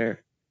on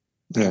there.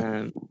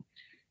 I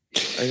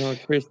don't know,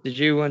 Chris, did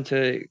you want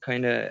to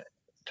kind of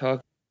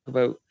talk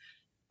about,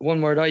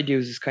 one word I'd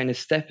use is kind of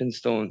stepping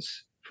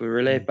stones. If we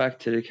relate back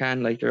to the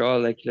can, they're all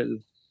like little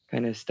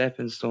kind of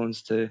stepping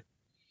stones to,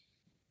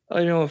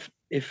 I don't know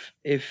if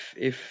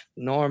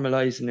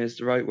normalizing is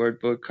the right word,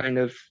 but kind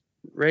of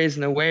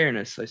raising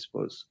awareness, I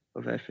suppose,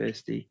 of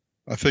FASD.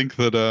 I think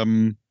that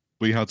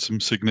we had some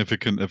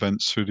significant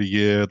events through the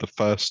year. The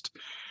first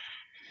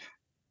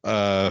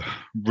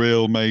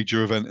real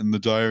major event in the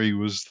diary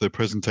was the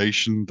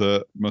presentation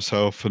that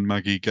myself and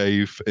Maggie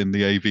gave in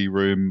the AV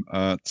room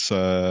at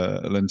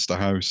Leinster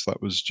House.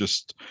 That was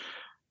just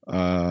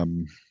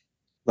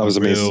that was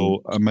a real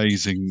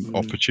amazing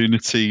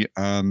opportunity,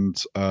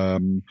 and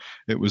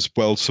it was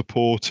well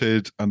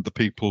supported, and the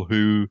people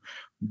who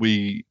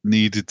we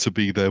needed to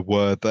be there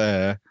were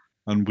there,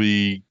 and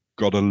we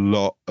got a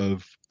lot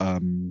of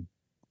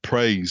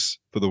praise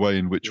for the way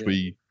in which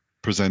we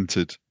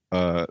presented.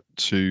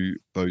 to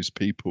those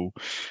people.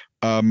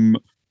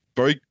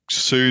 Very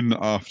soon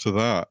after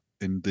that,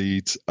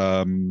 indeed,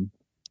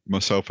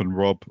 myself and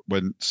Rob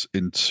went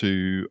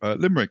into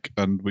Limerick,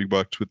 and we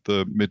worked with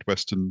the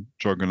Midwestern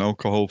Drug and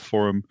Alcohol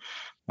Forum,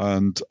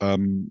 and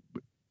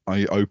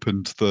I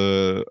opened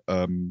the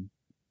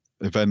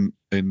event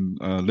in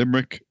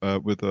Limerick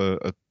with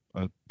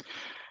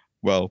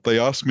well, they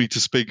asked me to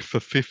speak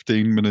for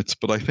 15 minutes,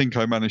 but I think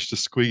I managed to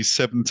squeeze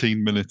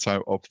 17 minutes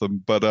out of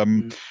them. But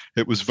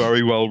it was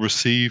very well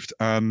received,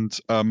 and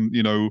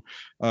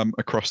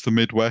across the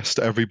Midwest,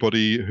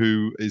 everybody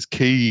who is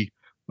key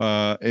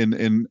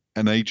in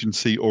an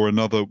agency or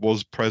another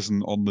was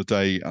present on the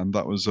day, and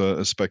that was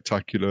a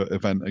spectacular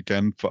event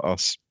again for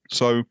us.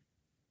 So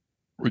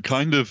we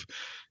kind of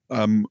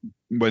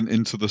went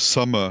into the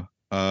summer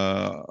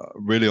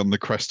really on the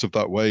crest of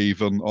that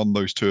wave on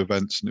those two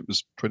events, and it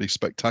was pretty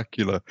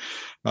spectacular.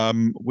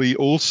 We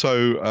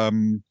also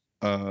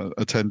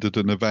attended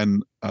an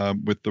event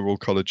with the Royal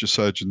College of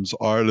Surgeons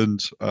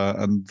Ireland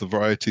and the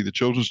Variety, the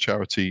children's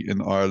charity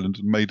in Ireland,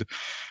 and made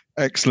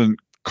excellent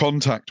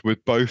contact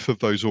with both of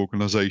those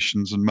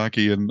organisations. And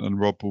Maggie and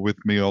Rob were with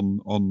me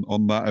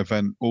on that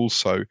event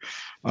also.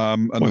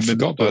 And I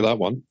forgot about that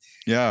one.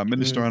 Yeah,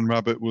 Minister Anne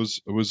Rabbitte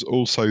was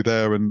also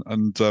there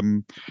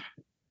and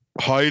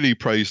highly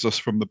praised us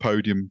from the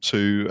podium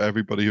to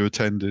everybody who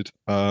attended.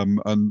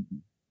 And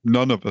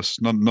none of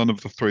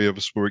the three of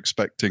us were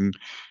expecting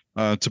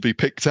to be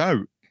picked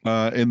out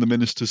in the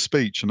minister's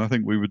speech, and I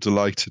think we were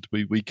delighted.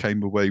 We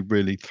came away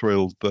really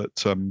thrilled that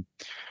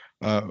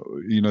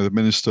the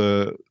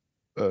minister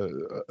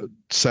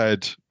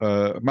said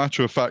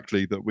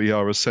matter-of-factly that we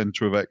are a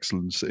centre of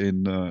excellence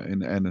in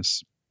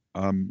Ennis,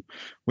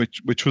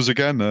 which was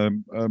again a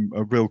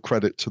real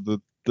credit to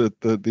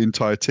the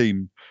entire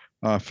team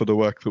for the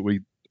work that we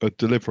are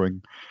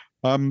delivering.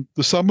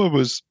 The summer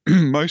was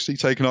mostly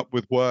taken up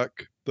with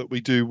work that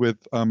we do with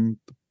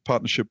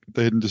partnership with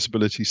the Hidden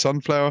Disability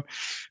Sunflower.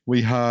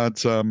 We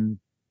had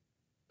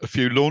a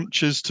few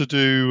launches to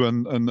do,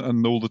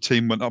 and all the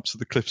team went up to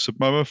the Cliffs of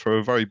Moher for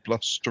a very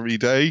blustery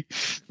day.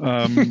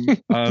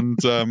 And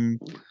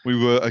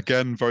we were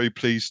again very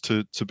pleased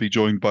to be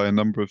joined by a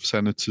number of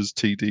senators,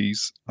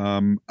 TDs,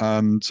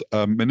 and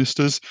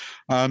ministers.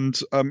 And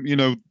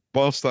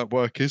whilst that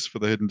work is for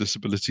the Hidden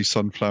Disability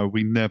Sunflower,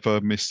 we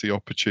never miss the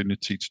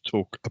opportunity to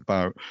talk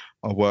about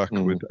our work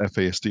with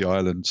FASD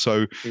Ireland.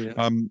 So,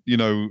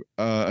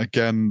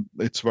 again,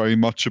 it's very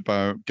much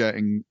about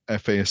getting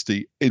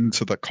FASD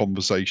into the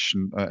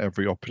conversation at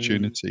every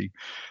opportunity.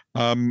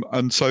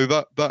 And so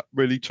that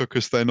really took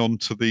us then on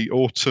to the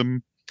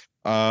autumn.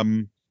 I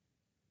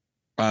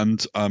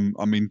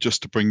mean,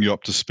 just to bring you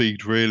up to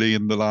speed, really,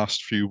 in the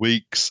last few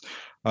weeks,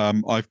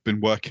 I've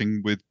been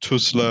working with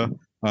TUSLA,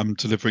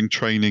 delivering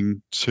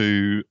training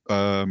to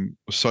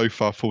so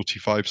far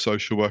 45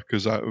 social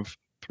workers out of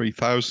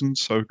 3,000.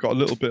 So we've got a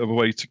little bit of a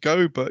way to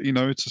go, but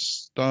it's a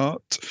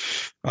start.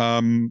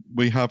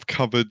 We have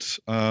covered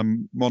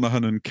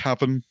Monaghan and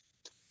Cavan,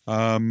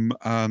 and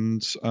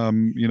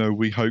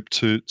we hope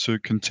to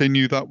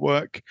continue that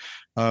work.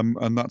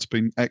 And that's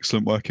been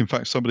excellent work. In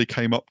fact, somebody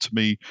came up to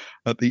me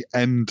at the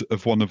end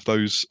of one of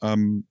those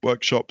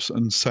workshops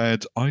and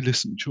said, I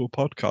listened to your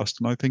podcast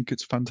and I think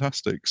it's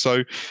fantastic.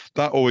 So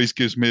that always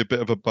gives me a bit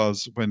of a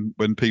buzz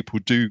when people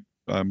do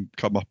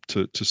come up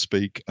to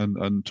speak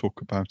and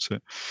talk about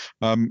it.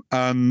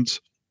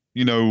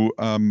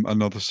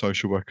 Another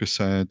social worker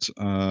said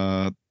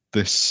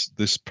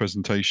this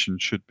presentation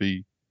should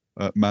be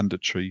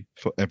mandatory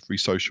for every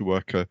social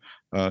worker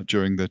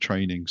during their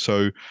training.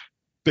 So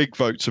big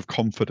votes of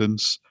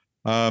confidence.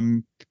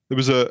 There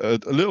was a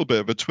little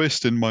bit of a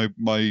twist in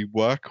my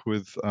work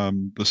with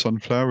the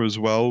Sunflower as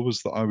well,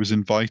 was that I was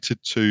invited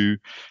to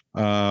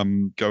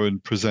go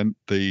and present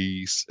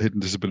the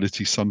Hidden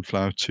Disability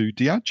Sunflower to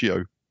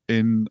Diageo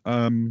in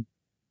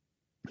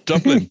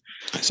Dublin.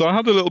 So I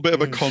had a little bit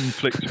of a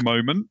conflict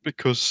moment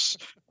because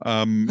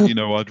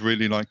I'd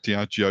really like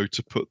Diageo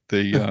to put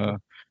the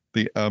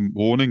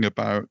warning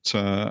about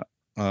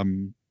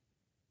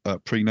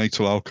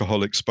prenatal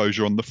alcohol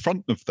exposure on the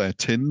front of their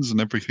tins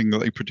and everything that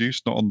they produce,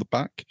 not on the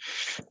back.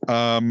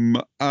 And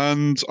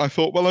I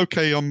thought, well,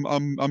 okay, I'm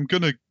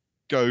going to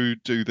go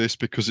do this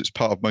because it's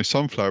part of my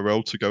Sunflower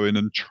role to go in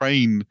and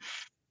train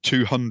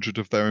 200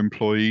 of their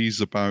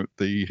employees about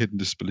the Hidden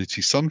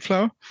Disability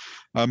Sunflower.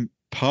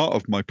 Part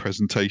of my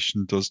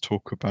presentation does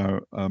talk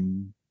about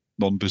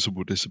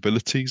non-visible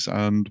disabilities,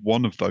 and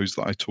one of those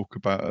that I talk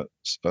about at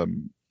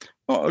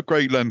not at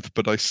great length,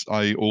 but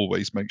I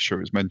always make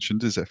sure it's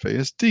mentioned, is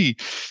FASD.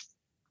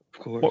 Of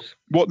course.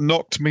 What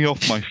knocked me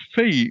off my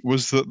feet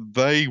was that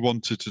they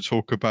wanted to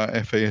talk about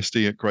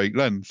FASD at great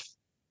length.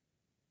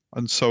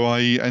 And so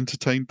I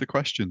entertained the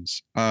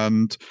questions.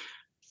 And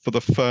for the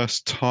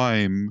first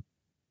time,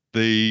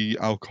 the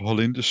alcohol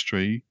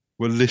industry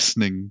were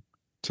listening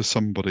to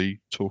somebody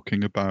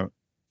talking about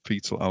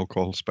fetal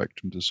alcohol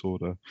spectrum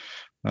disorder.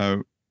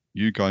 Now,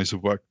 you guys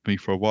have worked with me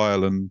for a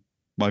while, and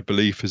my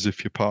belief is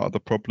if you're part of the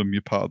problem,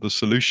 you're part of the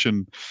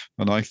solution.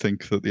 And I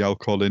think that the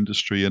alcohol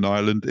industry in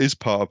Ireland is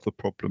part of the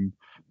problem.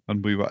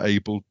 and we were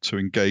able to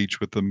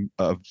engage with them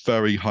at a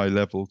very high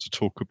level to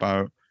talk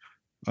about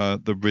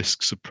the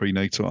risks of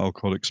prenatal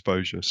alcohol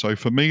exposure. So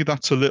for me,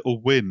 that's a little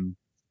win.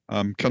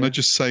 Can I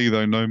just say,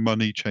 though, no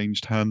money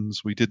changed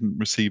hands. We didn't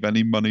receive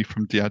any money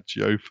from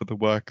Diageo for the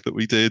work that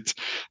we did.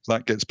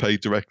 That gets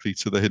paid directly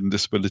to the Hidden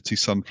Disability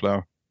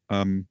Sunflower.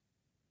 It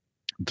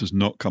does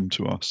not come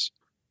to us.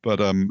 But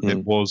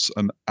it was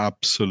an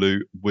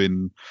absolute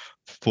win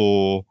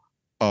for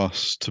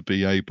us to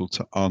be able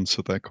to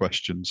answer their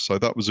questions. So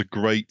that was a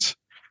great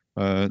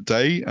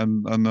day,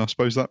 and I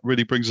suppose that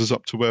really brings us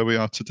up to where we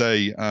are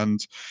today.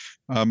 And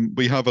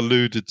we have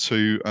alluded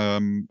to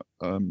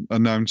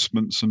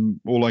announcements, and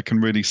all I can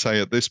really say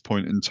at this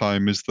point in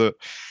time is that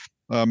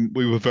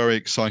we were very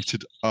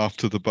excited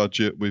after the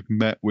budget. We've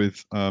met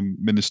with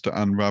Minister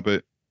Anne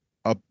Rabbitte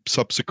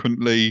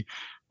subsequently,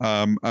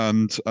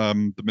 and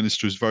the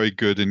minister is very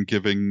good in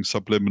giving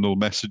subliminal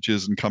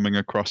messages and coming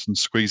across and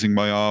squeezing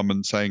my arm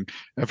and saying,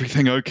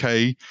 everything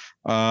okay?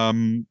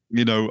 I'm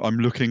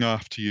looking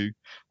after you.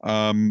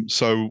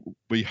 So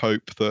we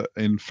hope that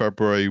in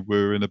February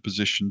we're in a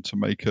position to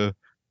make a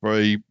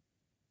very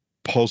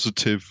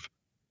positive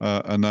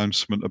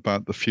announcement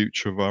about the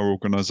future of our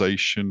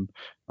organisation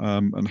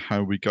and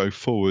how we go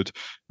forward.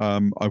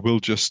 I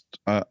will just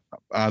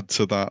add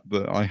to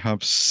that I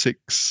have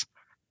 6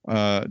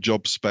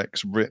 job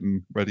specs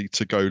written, ready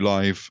to go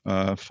live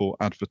for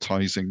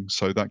advertising.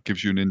 So that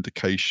gives you an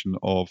indication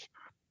of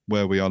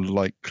where we are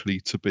likely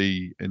to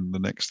be in the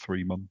next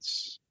 3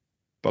 months.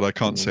 But I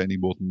can't say any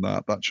more than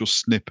that. That's your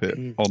snippet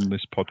on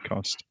this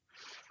podcast.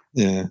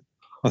 Yeah,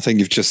 I think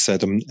you've just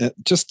said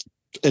just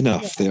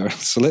enough there.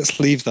 So let's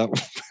leave that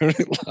where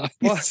it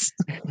lies.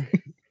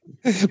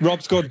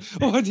 Rob's gone,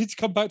 I need to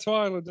come back to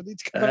Ireland. I need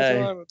to come back to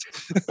Ireland.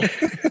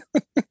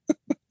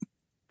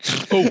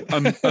 Oh,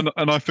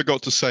 and I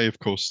forgot to say, of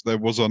course, there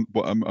was a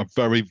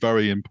very,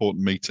 very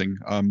important meeting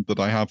that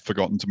I have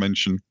forgotten to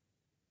mention.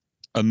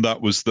 And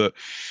that was that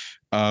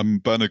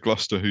Bernard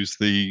Gloucester, who's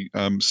the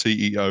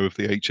CEO of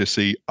the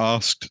HSE,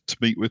 asked to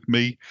meet with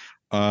me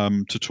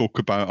to talk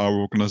about our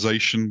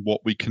organisation,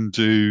 what we can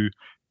do,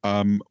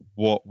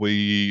 what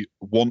we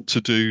want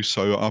to do,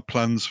 so our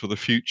plans for the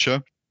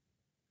future.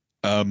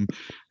 And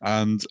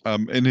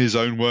in his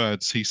own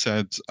words, he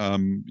said,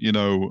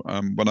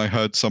 when I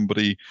heard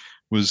somebody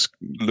was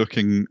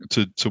looking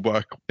to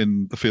work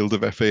in the field of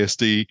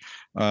FASD,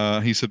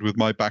 he said, with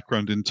my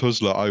background in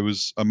Tuzla, I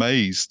was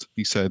amazed,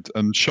 he said,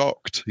 and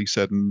shocked, he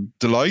said, and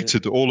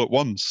delighted all at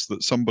once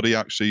that somebody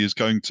actually is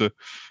going to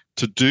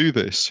do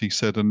this, he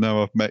said, and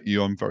now I've met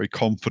you, I'm very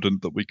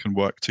confident that we can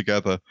work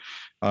together.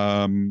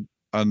 And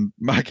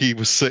Maggie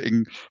was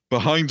sitting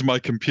behind my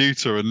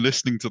computer and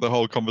listening to the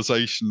whole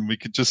conversation.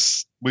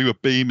 We were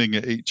beaming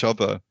at each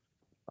other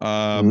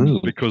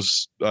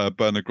because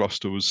Bernard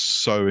Gloucester was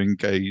so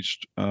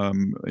engaged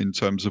in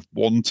terms of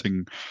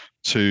wanting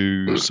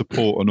to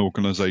support an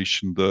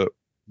organisation that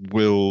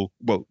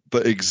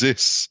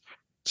exists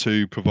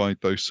to provide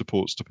those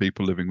supports to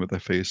people living with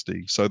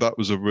FASD. So that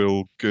was a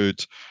real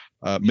good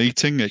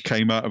meeting. It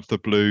came out of the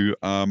blue.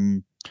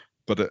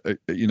 But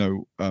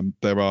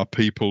there are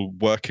people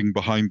working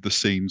behind the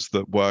scenes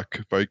that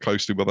work very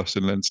closely with us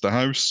in Leinster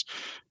House,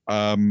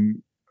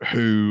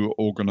 who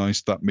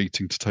organised that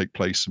meeting to take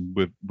place, and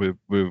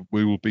we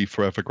will be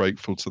forever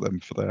grateful to them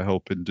for their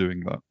help in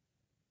doing that.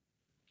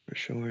 For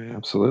sure, yeah.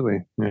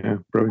 Absolutely, yeah,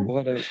 brilliant.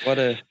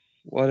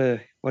 What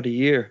a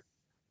year.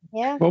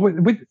 Yeah. Well,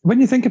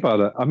 when you think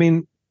about it, I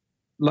mean,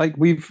 like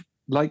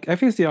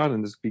FASD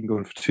Ireland has been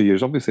going for 2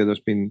 years. Obviously, there's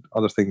been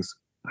other things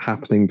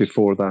happening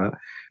before that,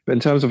 but in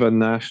terms of a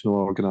national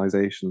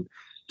organisation,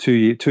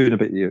 2 and a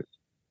bit years,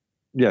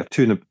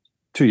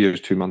 2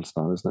 years, 2 months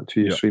now, isn't it?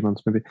 2 years, 3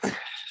 months maybe.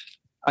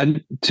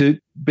 And to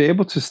be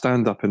able to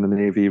stand up in an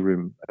AV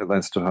room at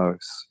Leinster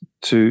House,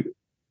 to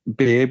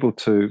be able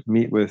to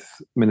meet with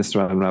Minister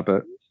Anne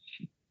Rabbitte,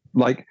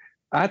 like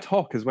ad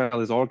hoc as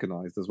well as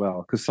organised as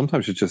well, because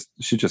sometimes she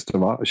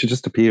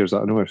just appears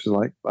out of nowhere. She's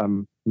like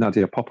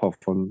Nadia Popov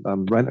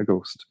on Rent a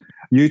Ghost.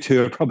 You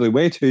two are probably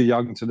way too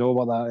young to know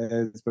what that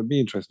is, but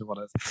me interested in what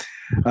it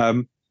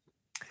is.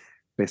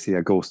 Basically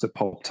a ghost that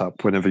popped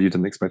up whenever you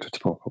didn't expect it to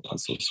pop up, that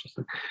sort of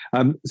thing.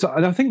 And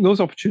I think those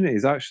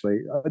opportunities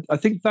actually, I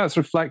think that's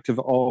reflective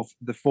of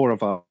the 4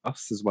 of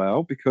us as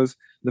well, because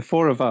the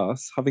 4 of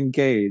us have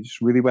engaged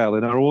really well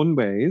in our own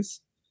ways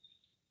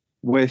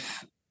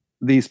with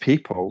these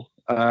people.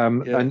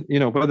 And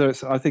whether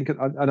it's, I think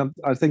about,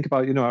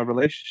 our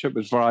relationship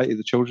with Variety,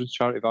 the Children's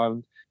Charity of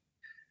Ireland,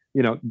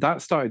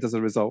 that started as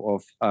a result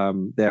of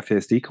the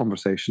FASD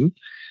conversation.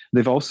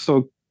 They've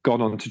also gone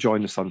on to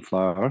join the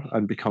Sunflower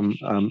and become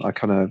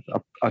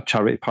a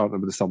charity partner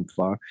with the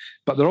Sunflower,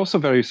 but they're also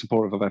very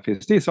supportive of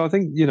FASD. So I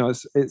think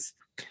it's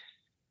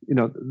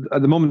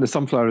at the moment the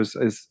Sunflower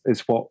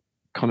is what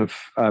kind of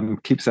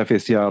keeps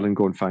FASD Ireland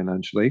going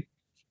financially,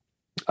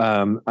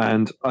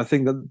 and I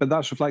think but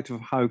that's reflective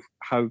of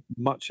how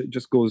much it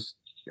just goes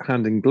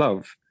hand in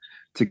glove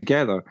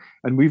together.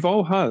 And we've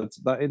all had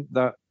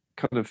that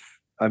kind of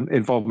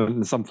involvement in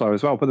the sunflower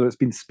as well, whether it's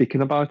been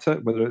speaking about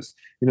it, whether it's,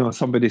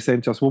 somebody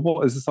saying to us, well,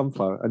 what is the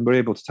sunflower? And we're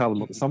able to tell them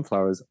what the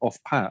sunflower is off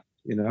pat,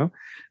 And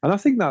I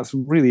think that's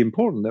really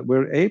important that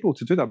we're able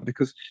to do that,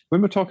 because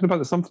when we're talking about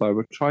the sunflower,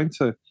 we're trying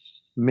to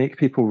make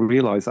people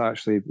realize that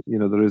actually,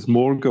 there is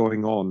more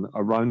going on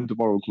around the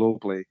world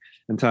globally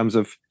in terms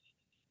of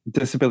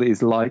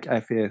disabilities like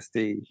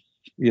FASD,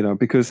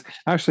 because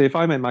actually if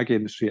I met Maggie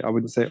in the street, I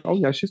wouldn't say, oh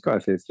yeah, she's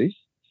got FASD.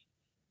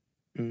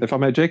 If I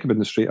met Jacob in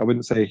the street, I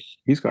wouldn't say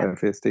he's got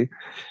FASD,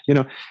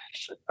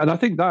 and I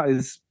think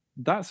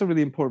that's a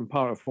really important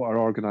part of what our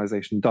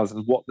organization does,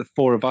 and what the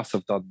four of us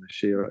have done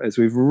this year is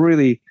we've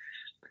really,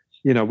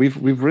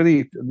 we've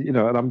really, and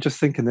I'm just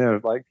thinking there,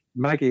 like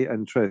Maggie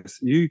and Tris,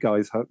 you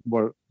guys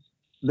were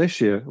this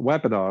year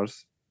webinars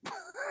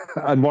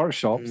and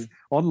workshops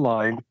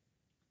online,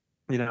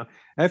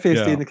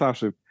 FASD in the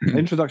classroom,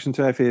 introduction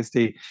to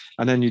FASD,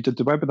 and then you did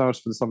the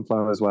webinars for the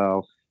sunflower as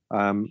well,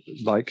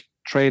 like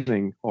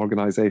training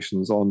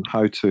organizations on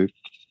how to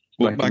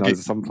recognize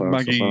the sunflower.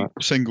 Maggie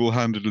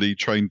single-handedly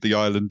trained the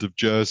island of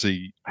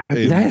Jersey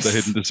in the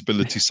hidden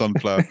disability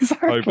sunflower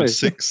over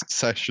 6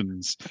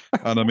 sessions,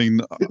 and I mean,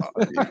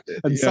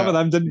 and some of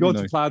them didn't go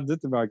to plan, did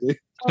they, Maggie?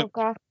 Oh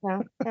gosh,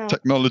 no.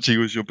 Technology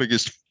was your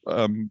biggest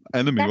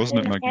enemy,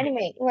 wasn't it, Maggie?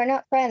 Enemy. We're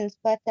not friends,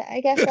 but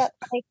I guess that's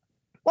like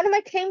one of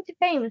my claim to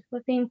fame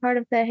was being part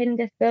of the hidden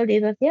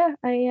disabilities. Was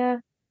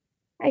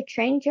I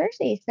trained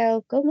Jersey,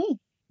 so go me.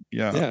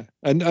 Yeah,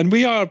 and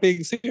we are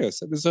being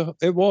serious.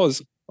 It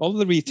was all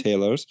the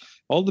retailers,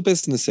 all the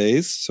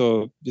businesses,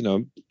 so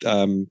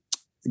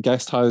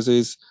guest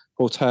houses,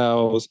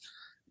 hotels,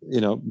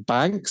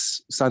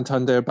 banks,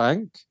 Santander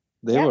Bank,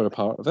 they were a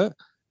part of it.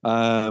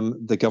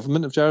 The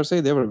government of Jersey,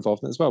 they were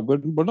involved in it as well.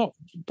 We're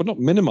not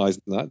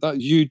minimizing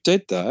that you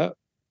did that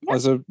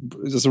as a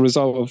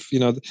result of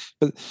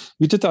but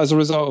we did that as a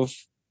result of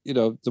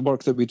the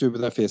work that we do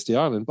with FASD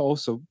Ireland, but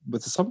also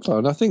with the sunflower.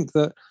 And I think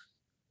that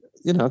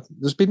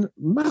there's been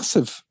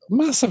massive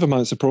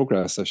amounts of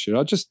progress this year.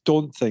 I just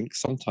don't think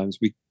sometimes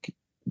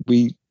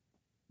we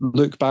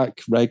look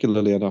back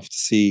regularly enough to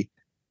see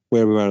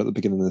where we were at the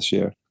beginning of this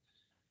year.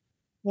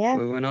 Yeah.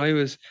 Well, when I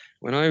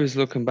was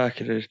looking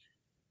back at it,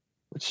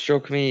 what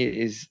struck me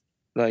is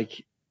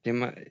like the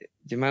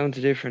amount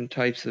of different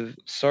types of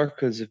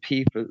circles of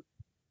people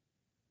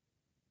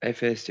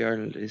FASD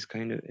Ireland is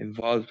kind of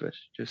involved with,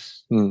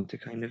 just to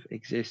kind of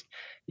exist.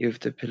 You have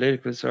the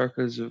political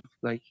circles of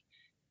like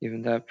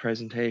even that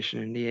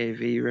presentation in the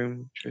AV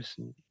room,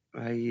 Tristan,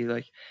 you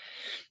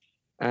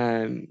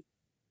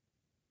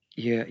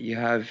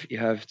have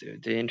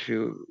the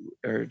interview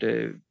or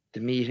the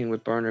meeting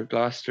with Bernard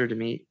Gloucester, the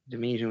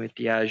meeting with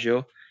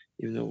Diageo,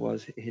 even though it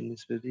was hidden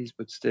disabilities,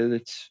 but still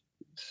it's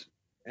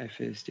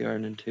FASD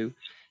Ireland too.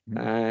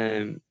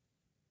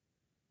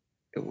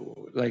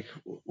 Like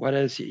what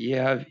else you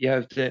have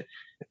the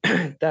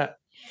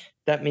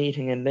that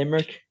meeting in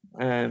Limerick,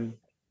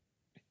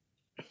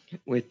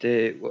 with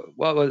the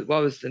what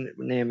was the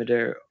name of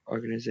their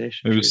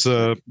organization? It was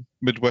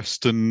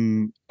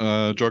Midwestern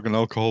Drug and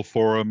Alcohol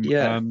Forum,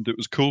 and it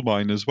was Cool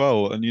Mine as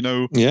well. And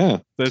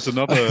there's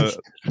another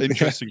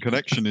interesting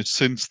connection is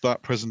since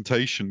that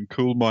presentation,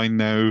 Cool Mine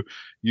now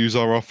use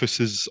our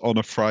offices on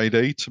a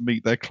Friday to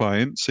meet their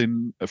clients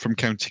from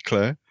County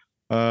Clare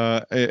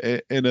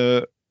in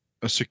a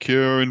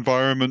secure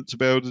environment to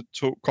be able to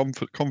talk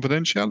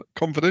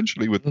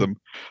confidentially with them.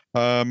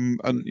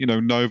 And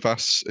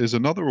Novas is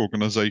another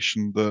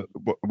organisation that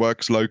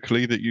works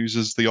locally that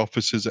uses the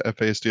offices at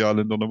FASD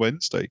Ireland on a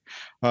Wednesday.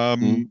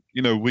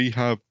 We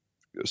have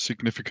a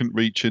significant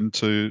reach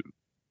into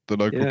the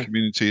local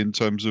community in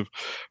terms of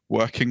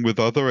working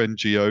with other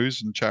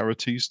NGOs and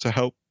charities to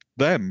help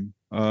them.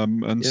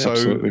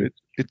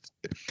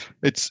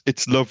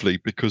 It's lovely,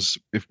 because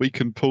if we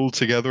can pull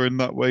together in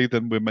that way,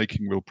 then we're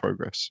making real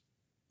progress.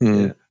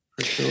 Yeah,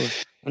 for sure.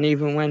 And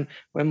even when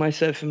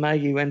myself and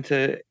Maggie went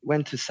to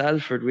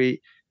Salford,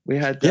 we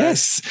had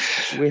that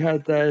we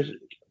had that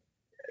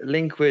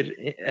link with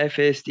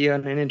FASD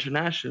on an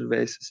international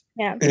basis.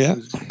 Yeah,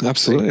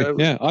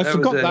 absolutely. I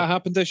forgot that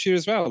happened this year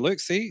as well. Look,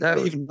 see, that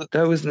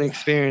was an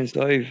experience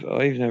I've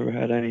never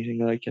had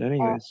anything like it.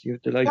 Anyways, you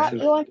have the likes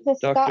of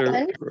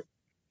Dr.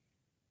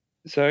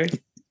 Sorry.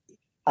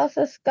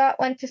 Also, Scott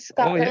went to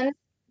Scotland.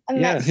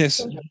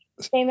 Yes.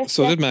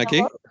 So did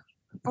Maggie.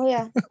 Oh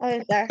yeah, I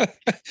was there.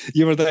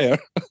 You were there.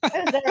 I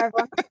was there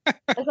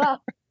as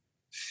well.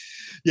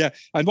 Yeah,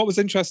 and what was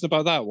interesting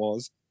about that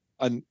was,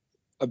 and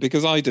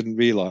because I didn't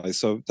realise,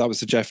 so that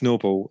was the Jeff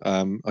Noble.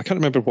 I can't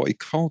remember what he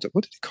called it.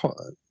 What did he call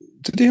it?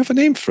 Did he have a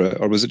name for it,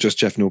 or was it just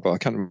Jeff Noble? I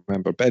can't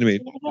remember. But anyway,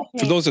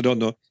 for those who don't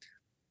know,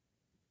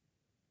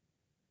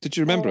 did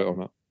you remember it or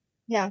not?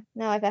 Yeah,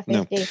 no, I've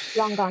FASD,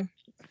 long gone.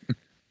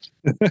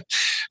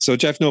 So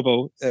Jeff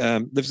Noble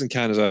lives in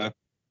Canada.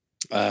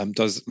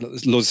 Does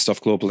loads of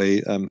stuff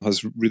globally,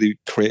 has really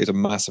created a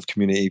massive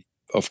community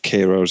of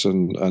carers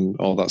and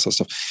all that sort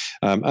of stuff,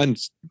 and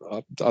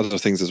other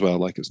things as well.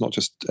 Like it's not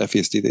just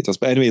FASD that he does.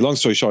 But anyway, long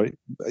story short,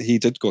 he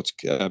did go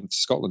to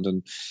Scotland,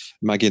 and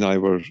Maggie and I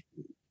were,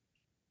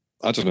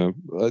 I don't know,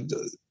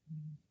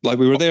 like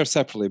we were there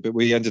separately, but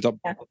we ended up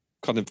Yeah.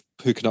 kind of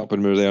hooking up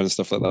when we were there and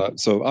stuff like that.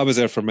 So I was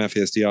there from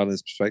FASD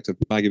Ireland's perspective.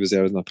 Maggie was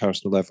there on a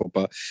personal level,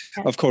 but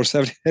of course,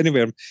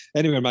 anywhere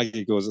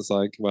Maggie goes, it's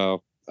like,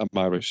 well, I'm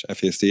Irish,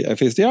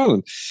 FASD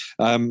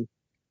Ireland.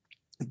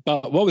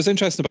 But what was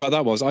interesting about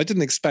that was I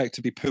didn't expect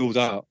to be pulled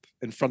up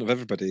in front of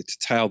everybody to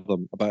tell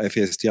them about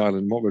FASD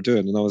Ireland and what we're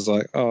doing. And I was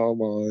like, oh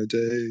my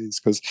days,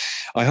 because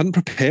I hadn't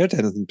prepared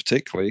anything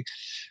particularly.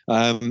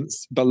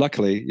 But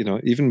luckily,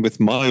 even with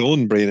my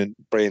own brain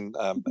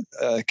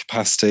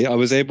capacity, I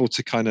was able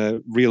to kind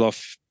of reel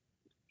off,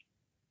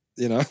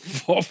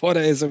 what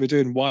it is that we're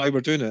doing, why we're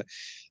doing it,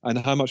 and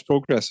how much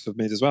progress we've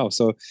made as well.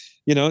 So,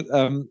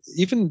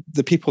 even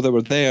the people that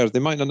were there, they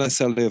might not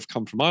necessarily have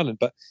come from Ireland,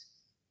 but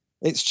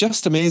it's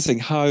just amazing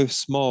how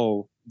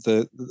small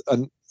to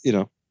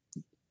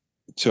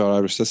our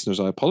Irish listeners,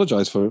 I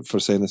apologize for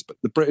saying this, but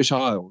the British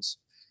Isles,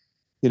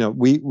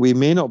 we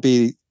may not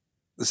be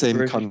the same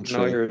British country.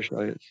 and Irish,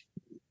 right?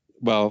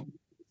 Well,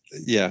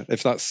 yeah,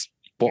 if that's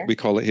what we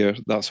call it here,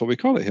 that's what we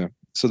call it here.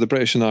 So the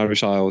British and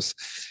Irish Isles,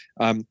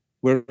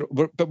 we're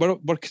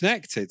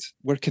connected.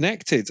 We're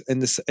connected in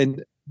this.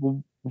 In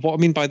what I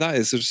mean by that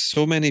is there's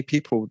so many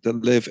people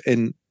that live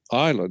in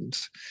Ireland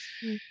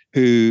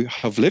who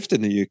have lived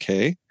in the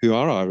UK, who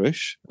are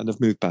Irish and have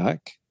moved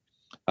back.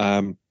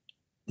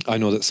 I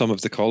know that some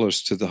of the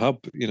callers to the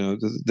hub,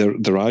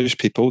 they're Irish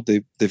people.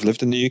 They've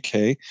lived in the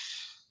UK,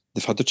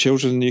 they've had their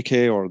children in the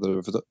UK, or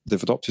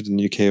they've adopted in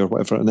the UK or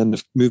whatever, and then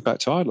they've moved back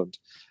to Ireland.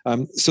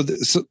 So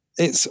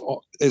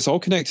it's all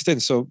connected in.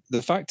 So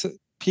the fact that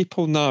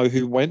people now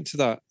who went to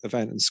that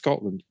event in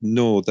Scotland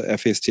know that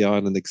FASD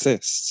Ireland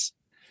exists,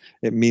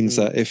 it means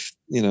that if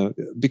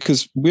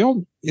because we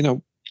all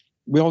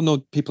know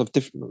people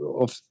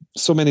of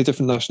so many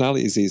different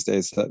nationalities these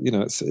days that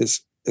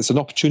it's an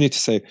opportunity to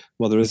say,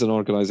 well, there is an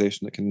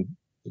organisation that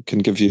can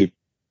give you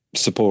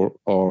support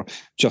or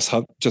just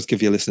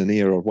give you a listening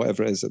ear or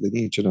whatever it is that they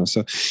need.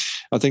 So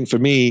I think for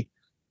me,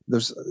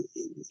 there's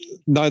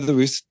now that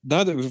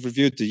we've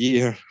reviewed the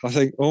year, I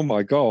think, oh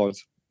my God,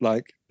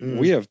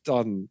 we have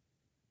done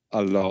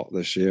a lot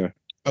this year.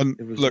 And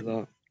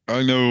look,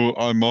 I know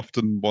I'm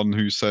often one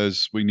who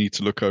says we need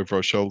to look over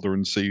our shoulder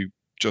and see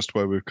just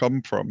where we've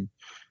come from.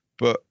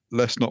 But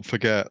let's not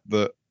forget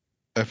that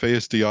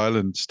FASD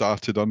Ireland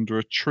started under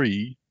a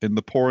tree in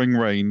the pouring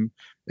rain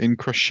in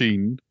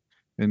Craic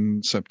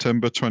in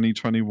September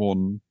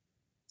 2021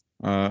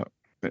 in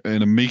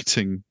a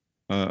meeting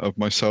of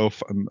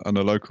myself and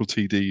a local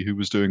TD who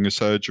was doing a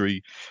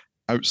surgery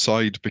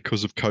outside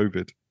because of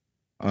COVID.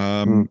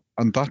 And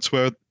that's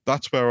where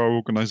our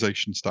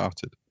organisation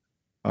started.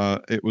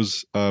 It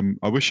was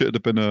I wish it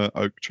had been an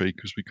oak tree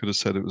because we could have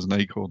said it was an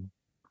acorn.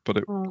 But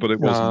it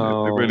wasn't.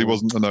 No. It really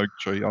wasn't an oak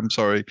tree. I'm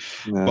sorry,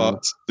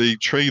 but the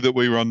tree that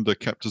we were under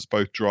kept us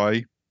both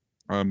dry,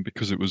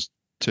 because it was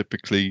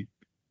typically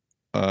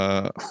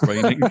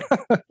raining.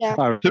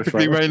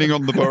 Typically raining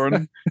on the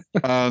Burren,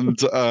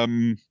 and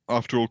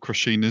after all,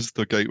 Craic is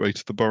the gateway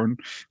to the Burren,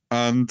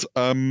 and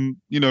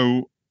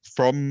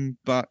from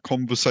that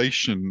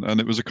conversation, and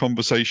it was a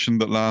conversation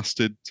that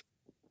lasted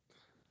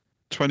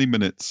 20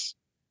 minutes.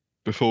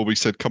 Before we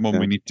said, "Come on,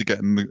 we need to get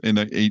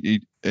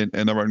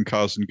in our own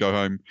cars and go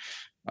home,"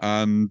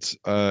 and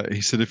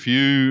he said, "If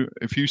you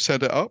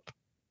set it up,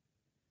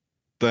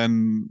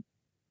 then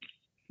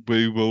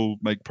we will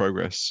make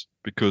progress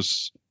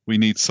because we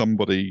need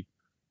somebody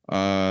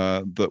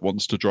that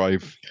wants to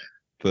drive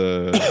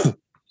the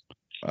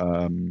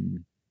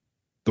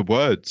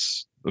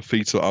words, the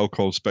fetal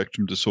alcohol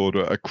spectrum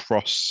disorder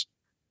across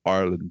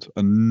Ireland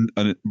and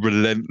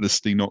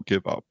relentlessly not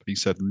give up." He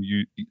said,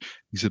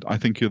 he said, "I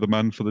think you're the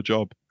man for the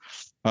job."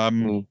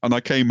 And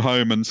I came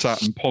home and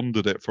sat and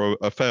pondered it for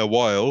a fair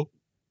while.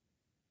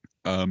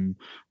 And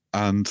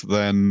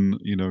then,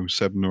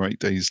 7 or 8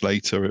 days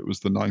later, it was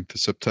the 9th of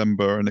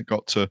September and it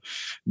got to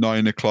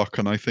 9 o'clock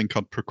and I think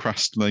I'd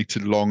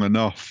procrastinated long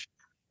enough.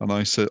 And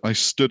I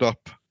stood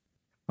up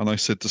and I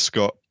said to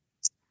Scott,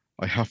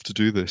 "I have to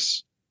do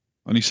this."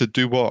 And he said,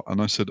 "Do what?"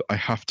 And I said, "I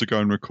have to go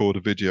and record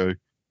a video."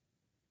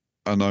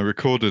 And I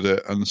recorded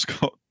it, and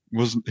Scott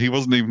wasn't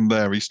even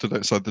there. He stood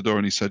outside the door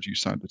and he said, "You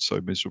sounded so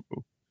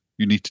miserable.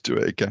 You need to do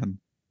it again."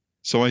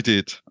 So I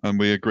did, and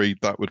we agreed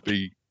that would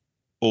be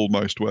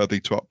almost worthy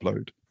to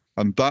upload.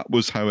 And that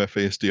was how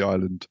FASD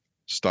Ireland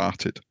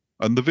started.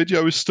 And the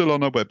video is still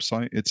on our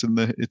website. It's in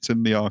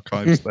the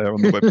archives there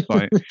on the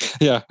website.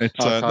 Yeah,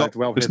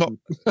 it's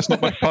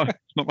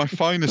not my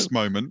finest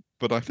moment,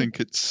 but I think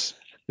it's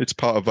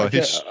part of our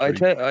history. I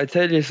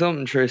tell you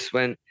something, Tris.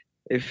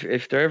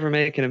 If they're ever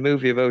making a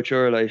movie about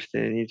your life,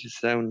 they need to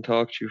sit down and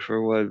talk to you for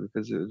a while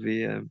because it would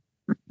be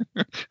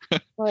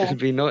it'd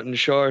be nothing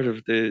short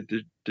of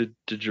the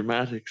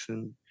dramatics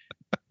and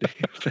the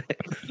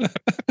effects.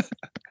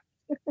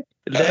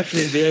 It'll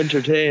definitely be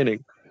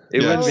entertaining.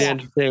 It will be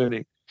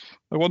entertaining.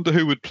 I wonder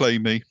who would play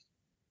me.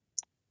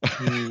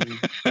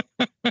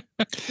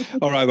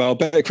 All right, well, a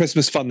bit of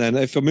Christmas fun then.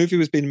 If a movie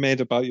was being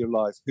made about your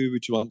life, who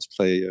would you want to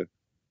play you,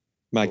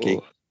 Maggie?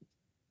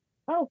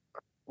 Oh,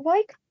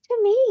 why come to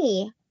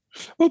me?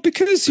 Well,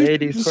 because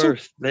Ladies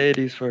first.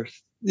 Ladies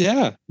first.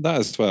 Yeah, that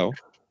as well.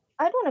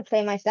 I don't want to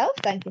play myself.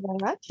 Thank you very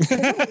much.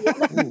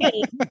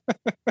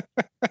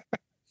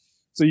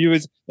 So you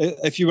would,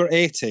 if you were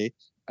 80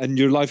 and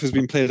your life has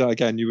been played out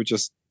again, you would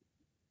just.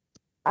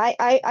 I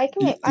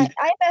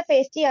have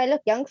FASD. I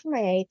look young for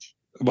my age.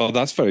 Well,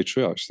 that's very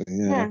true, actually.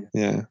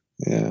 Yeah.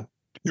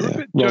 You're a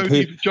bit Rob,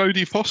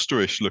 Jodie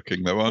Fosterish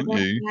looking, though, aren't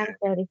you? I'm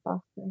Jodie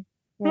Foster.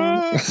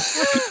 Yeah.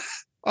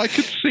 I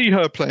could see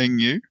her playing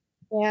you.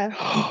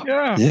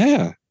 Yeah.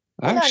 Yeah.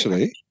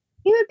 Actually,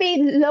 he would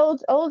be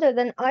loads older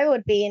than I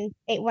would be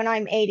when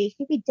I'm 80.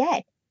 He'd be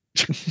dead.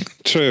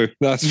 True.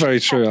 That's very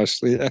true,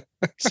 actually. Yeah.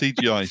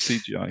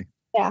 CGI.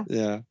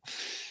 Yeah.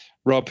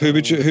 Rob,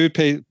 who'd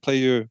play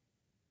you?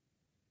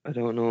 I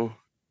don't know.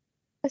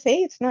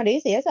 See, it's not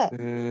easy, is it?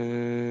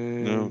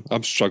 No,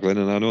 I'm struggling,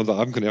 and I know that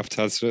I'm going to have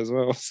to answer it as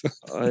well. So.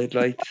 I'd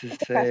like to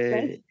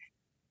say,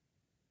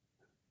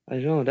 I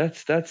don't know.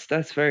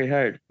 That's very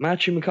hard.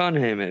 Matthew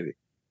McConaughey, maybe.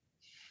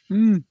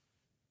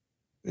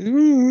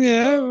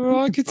 Yeah, well,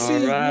 I could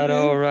see.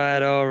 All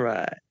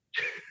right.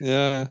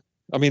 Yeah,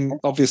 I mean,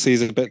 obviously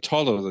he's a bit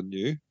taller than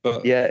you,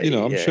 but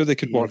I'm sure they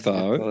could work that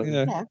out.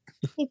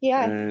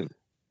 Yeah.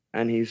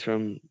 And he's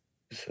from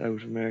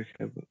South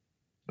America, but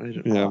I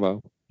don't know. Yeah,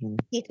 well,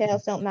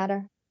 details don't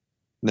matter.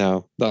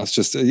 No, that's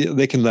just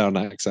they can learn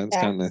accents,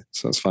 can't they?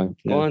 So that's fine.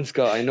 Go on,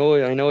 Scott. I know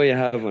you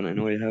have one.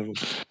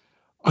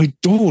 I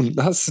don't.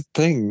 That's the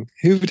thing.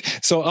 Who would?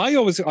 So I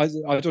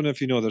don't know if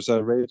you know. There's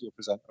a radio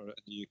presenter in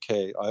the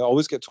UK. I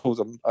always get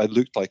told I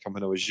looked like him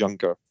when I was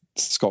younger.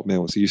 Scott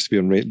Mills. He used to be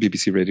on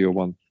BBC Radio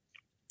 1.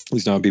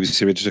 He's now on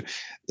BBC Radio 2.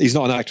 He's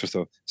not an actor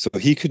though, so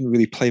he couldn't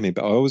really play me.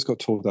 But I always got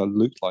told I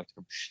looked like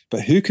him.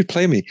 But who could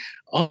play me?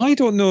 I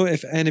don't know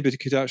if anybody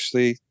could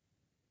actually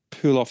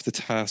pull off the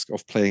task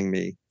of playing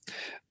me.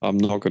 I'm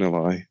not going to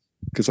lie,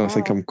 because I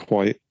think I'm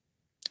quite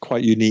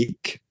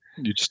unique.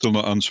 You're still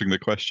not answering the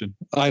question.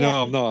 I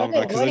know I'm not,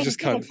 because I just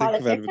can't think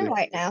of anybody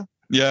right now.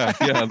 Yeah,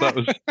 that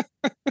was.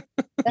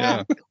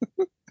 Yeah.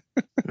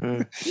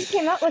 You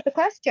came up with the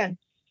question.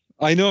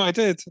 I know I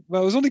did.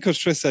 Well, it was only because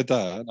Tris said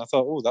that, and I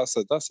thought, oh, that's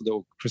a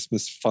little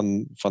Christmas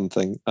fun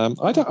thing. I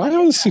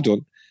honestly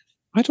don't.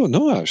 I don't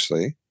know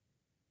actually.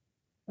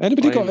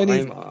 Anybody got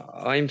any?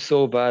 I'm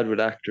so bad with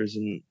actors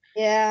and.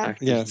 Yeah.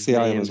 See,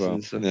 I am as well.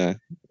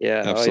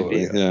 Yeah.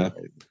 Absolutely.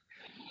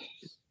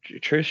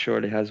 Trish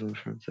surely has one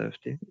for himself,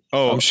 do you?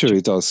 Oh, I'm sure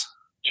he does.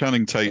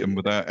 Channing Tatum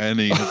without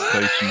any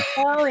hesitation.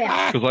 Oh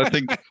yeah.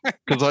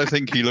 Because I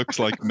think he looks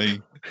like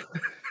me.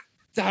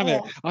 Damn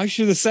it! I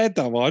should have said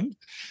that one.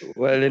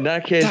 Well, in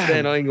that case,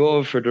 then I'm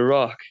going for The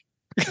Rock.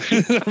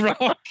 The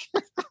Rock.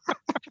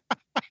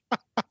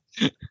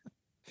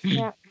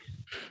 Yeah.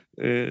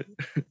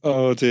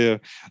 Oh dear.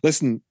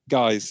 Listen,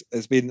 guys,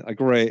 it's been a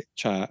great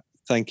chat.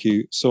 Thank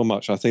you so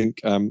much. I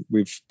think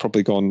we've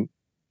probably gone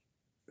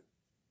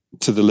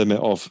to the limit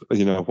of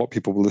what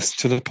people will listen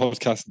to the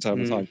podcast in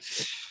terms of time.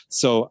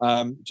 So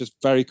just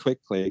very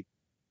quickly,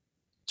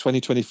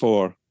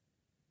 2024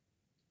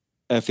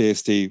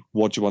 FASD,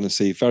 what do you want to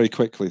see? Very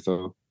quickly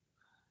though.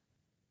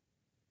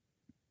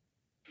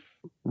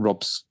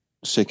 Rob's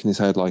shaking his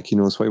head like he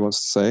knows what he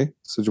wants to say.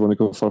 So do you want to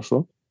go first,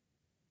 Rob?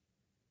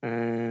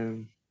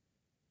 I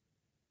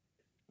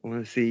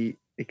want to see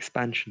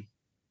expansion.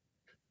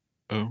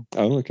 Oh,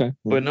 okay.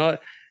 But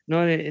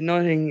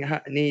nothing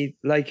need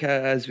like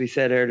as we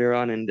said earlier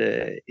on in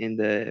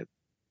the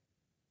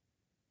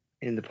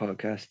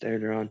podcast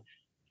earlier on.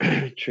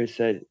 Trish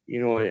said,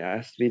 it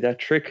has to be that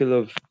trickle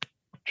of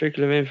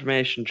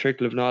information,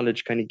 trickle of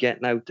knowledge, kind of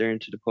getting out there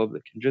into the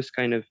public, and just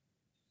kind of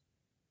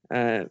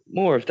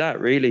more of that.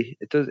 Really,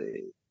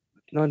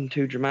 nothing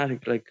too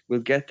dramatic. Like we'll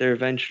get there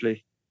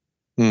eventually,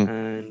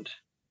 and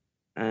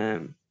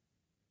I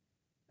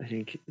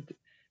think.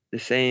 The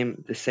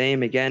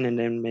same again, and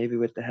then maybe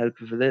with the help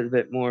of a little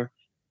bit more,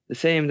 the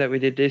same that we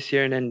did this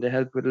year, and then the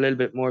help with a little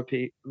bit more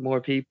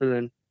people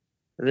and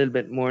a little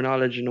bit more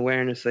knowledge and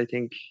awareness. I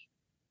think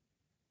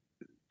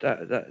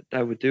that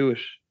would do it.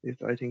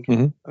 I think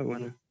I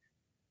want to.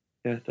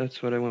 Yeah,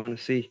 that's what I want to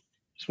see.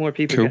 Just more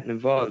people getting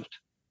involved.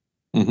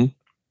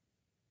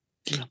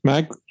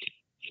 Mag?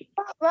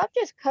 Rob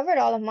just covered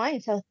all of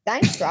mine, so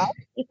thanks, Rob.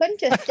 You couldn't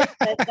just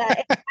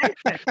that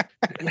expansion.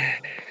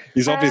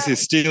 He's obviously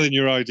stealing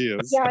your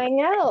ideas. Yeah, I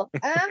know.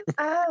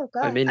 Oh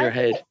God, I'm in your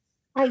head.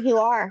 You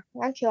are,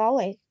 aren't you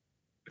always?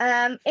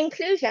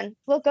 Inclusion.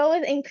 We'll go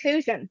with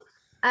inclusion.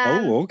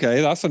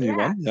 Okay, that's a new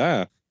one.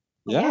 Yeah.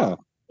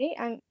 See,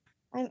 I'm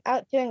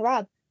outdoing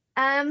Rob.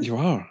 You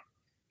are.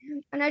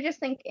 And I just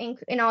think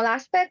in all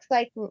aspects,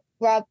 like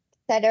Rob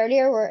said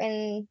earlier, we're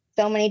in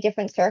so many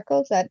different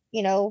circles that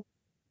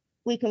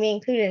we can be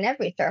included in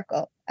every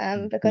circle.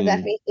 Because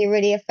FASD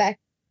really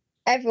affects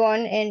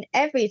everyone in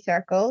every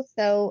circle.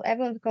 So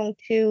everyone's going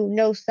to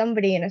know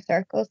somebody in a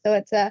circle. So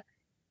it's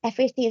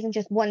FASD isn't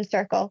just one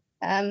circle.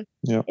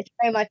 It's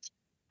very much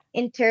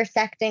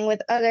intersecting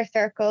with other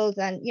circles,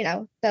 and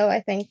so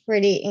I think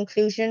really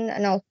inclusion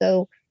and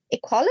also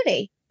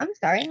equality. I'm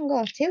sorry, I'm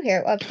going two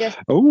here of just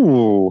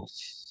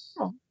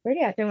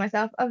really outdoing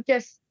myself of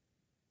just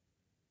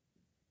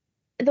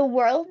the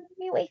world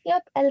may be waking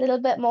up a little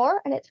bit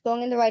more, and it's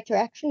going in the right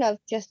direction of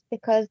just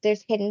because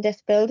there's hidden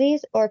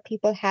disabilities or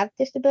people have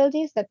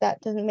disabilities, that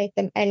doesn't make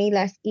them any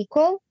less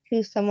equal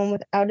to someone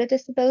without a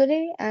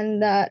disability,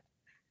 and that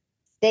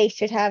they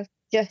should have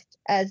just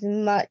as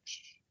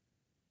much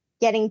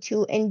getting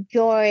to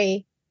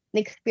enjoy the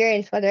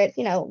experience, whether it's,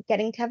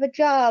 getting to have a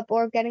job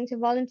or getting to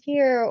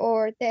volunteer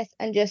or this,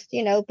 and just,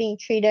 being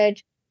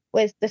treated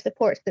with the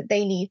supports that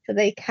they need so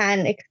they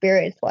can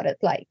experience what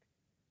it's like.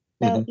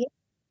 So, yeah.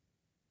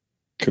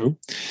 Cool.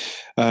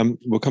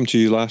 We'll come to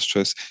you last,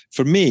 Tris.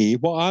 For me,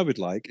 what I would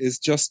like is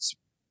just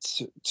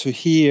to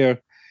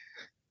hear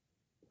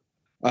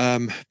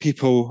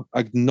people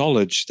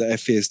acknowledge that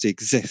FASD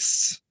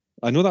exists.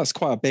 I know that's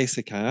quite a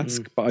basic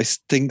ask, but I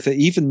think that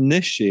even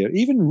this year,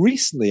 even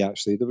recently,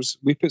 actually,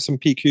 we put some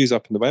PQs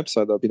up on the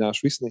website that have been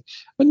asked recently,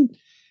 and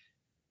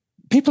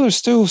people are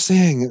still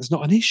saying it's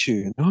not an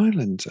issue in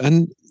Ireland.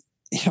 And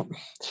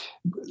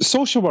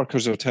social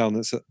workers are telling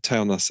us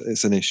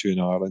it's an issue in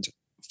Ireland.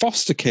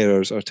 Foster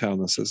carers are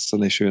telling us it's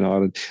an issue in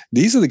Ireland.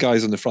 These are the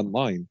guys on the front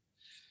line.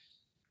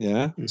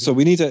 Yeah. Mm-hmm. So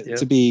we need it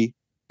to be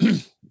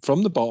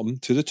from the bottom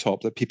to the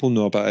top that people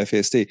know about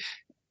FASD.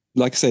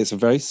 Like I say, it's a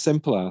very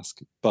simple ask,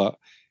 but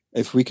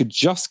if we could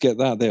just get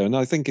that there, and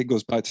I think it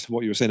goes back to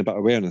what you were saying about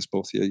awareness,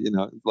 both of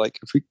you, like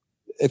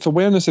if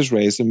awareness is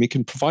raised and we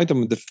can provide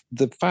them with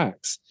the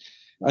facts,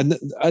 and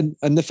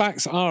the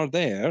facts are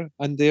there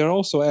and they are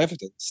also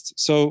evidenced.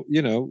 So,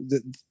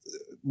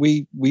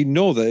 we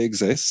know that it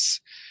exists.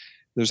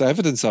 There's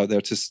evidence out there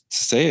to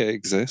say it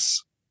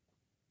exists.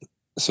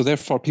 So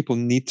therefore people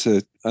need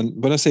to, and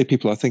when I say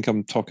people, I think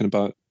I'm talking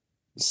about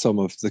some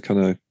of the kind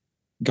of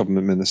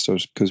government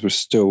ministers, because we're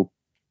still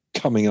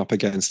coming up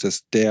against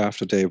this day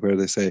after day where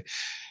they say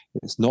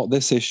it's not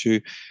this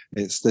issue,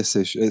 it's this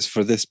issue, it's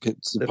for this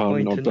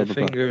department or blah, blah, blah.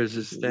 Fingers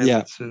is them,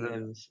 yeah.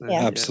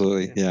 Yeah,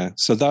 absolutely. Yeah.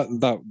 So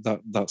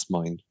that's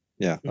mine.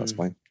 Yeah, that's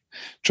mine.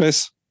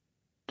 Tris?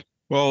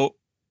 Well,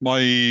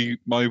 my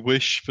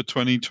wish for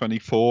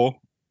 2024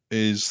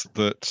 is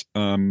that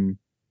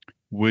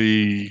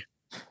we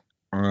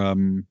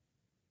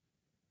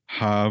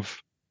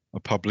have a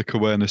public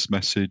awareness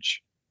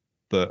message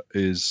that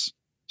is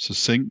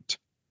succinct,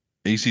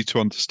 easy to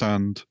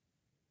understand,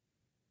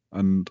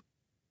 and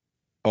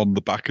on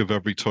the back of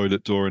every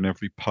toilet door in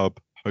every pub,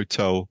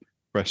 hotel,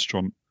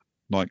 restaurant,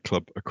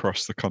 nightclub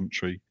across the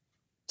country,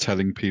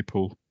 telling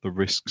people the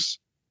risks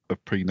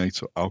of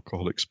prenatal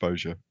alcohol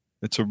exposure.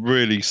 It's a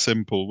really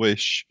simple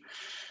wish.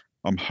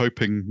 I'm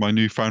hoping my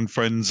newfound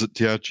friends at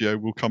Diageo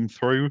will come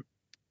through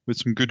with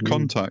some good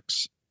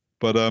contacts.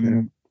 But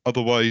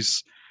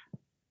otherwise,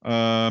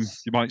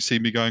 you might see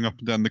me going up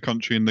and down the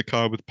country in the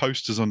car with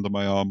posters under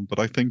my arm. But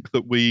I think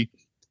that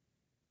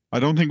I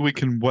don't think we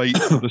can wait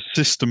for the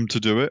system to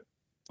do it.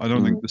 I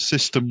don't think the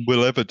system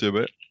will ever do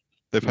it.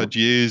 They've had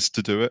years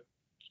to do it.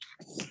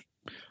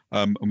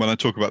 And when I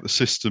talk about the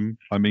system,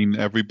 I mean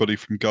everybody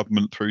from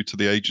government through to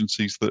the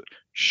agencies that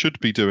should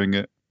be doing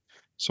it.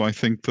 So I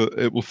think that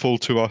it will fall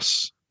to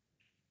us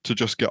to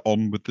just get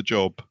on with the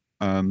job.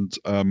 And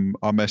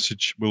our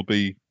message will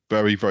be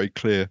very, very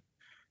clear.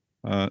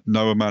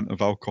 No amount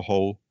of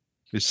alcohol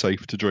is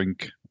safe to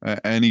drink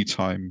at any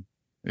time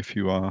if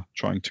you are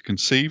trying to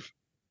conceive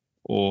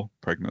or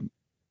pregnant.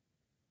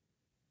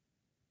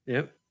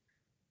 Yep.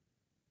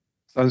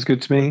 Sounds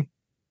good to me.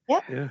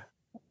 Yep. Yeah.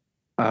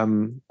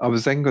 I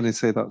was then going to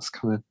say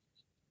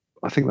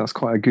I think that's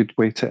quite a good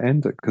way to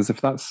end it, because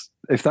if that's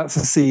a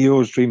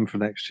CEO's dream for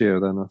next year,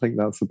 then I think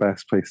that's the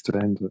best place to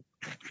end it.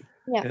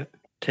 Yeah.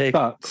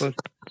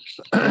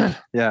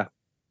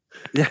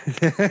 Yeah.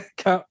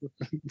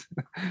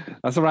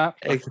 That's a wrap.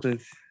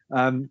 Excellent.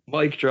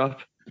 Mic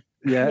drop.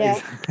 Yeah.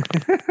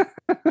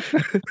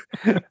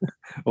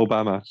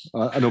 Obama,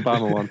 an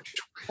Obama one.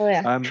 Oh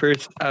yeah.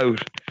 Truth out.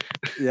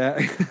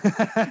 Yeah.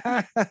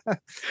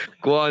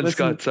 Go on,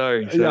 Scott.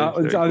 Sorry. I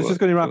was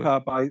just going to wrap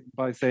up by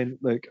saying,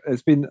 look,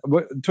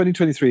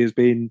 2023 has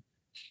been.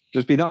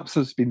 There's been ups,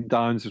 there's been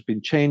downs, there's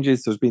been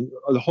changes,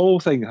 the whole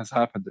thing has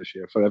happened this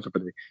year for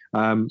everybody.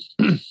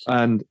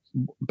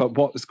 But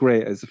what's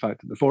great is the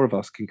fact that the four of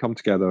us can come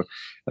together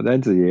at the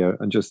end of the year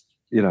and just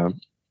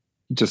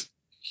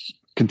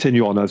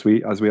continue on as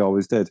we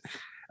always did.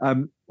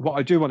 What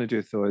I do want to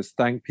do, though, is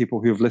thank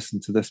people who have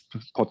listened to this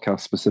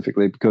podcast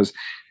specifically, because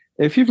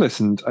if you've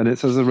listened and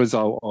it's as a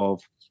result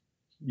of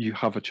you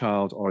have a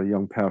child or a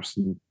young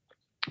person,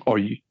 or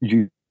you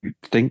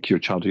think your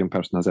child or young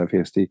person has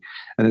FASD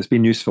and it's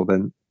been useful,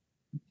 then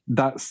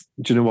do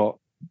you know what?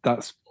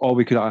 That's all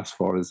we could ask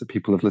for, is that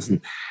people have listened.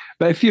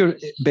 But if you're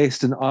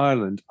based in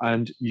Ireland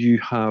and you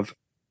have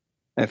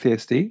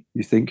FASD,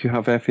 you think you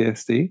have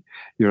FASD,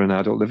 you're an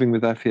adult living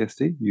with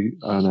FASD, you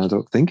are an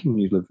adult thinking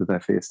you live with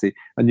FASD,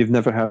 and you've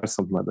never heard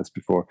something like this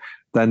before,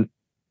 then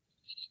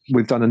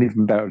we've done an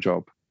even better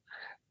job.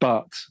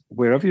 But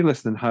wherever you're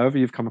listening, however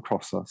you've come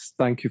across us,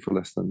 thank you for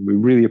listening. We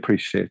really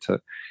appreciate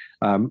it.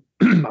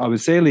 I would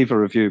say leave a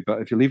review,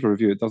 but if you leave a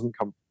review, it doesn't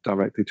come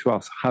directly to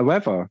us.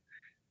 However,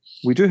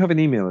 we do have an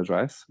email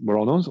address. We're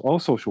on all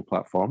social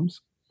platforms.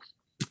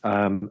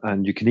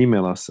 And you can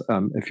email us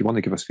if you want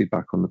to give us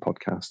feedback on the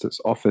podcast. It's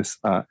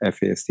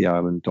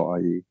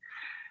office@fasdireland.ie.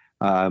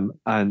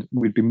 And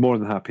we'd be more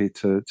than happy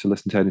to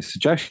listen to any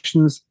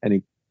suggestions,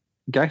 any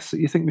guests that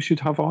you think we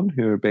should have on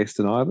who are based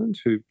in Ireland,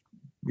 who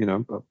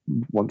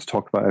want to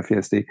talk about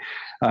FASD.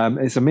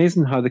 It's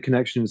amazing how the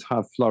connections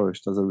have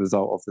flourished as a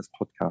result of this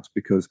podcast,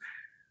 because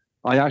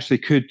I actually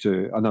could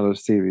do another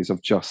series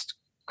of just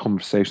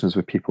conversations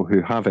with people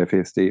who have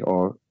FASD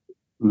or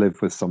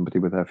live with somebody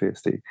with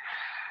FASD.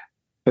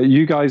 But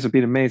you guys have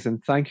been amazing.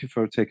 Thank you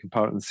for taking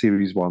part in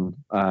series 1,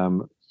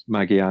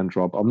 Maggie and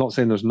Rob. I'm not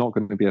saying there's not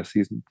going to be a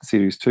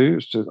series 2.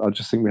 I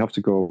just think we have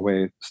to go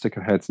away, stick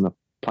our heads in a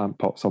plant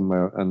pot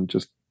somewhere, and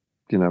just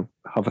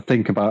have a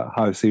think about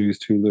how series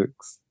 2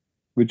 looks.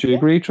 Would you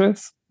agree,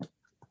 Tris?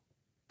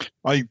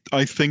 I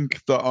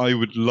think that I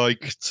would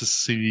like to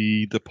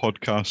see the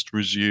podcast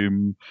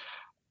resume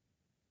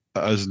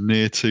as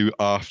near to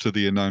after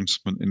the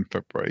announcement in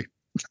February.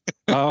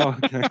 Oh,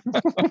 okay.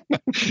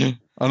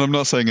 And I'm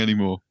not saying any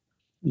more.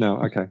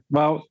 No, okay.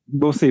 Well,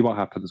 we'll see what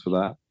happens with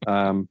that.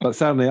 But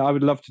certainly, I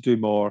would love to do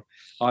more.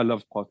 I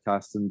love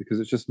podcasting because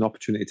it's just an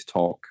opportunity to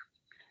talk,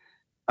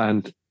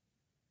 and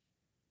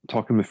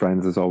talking with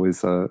friends is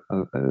always an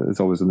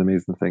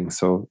amazing thing.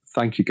 So,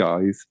 thank you,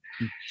 guys.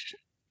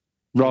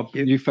 Rob,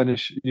 you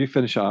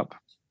finish up.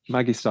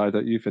 Maggie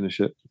started, you finish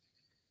it.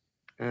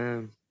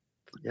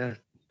 Yeah.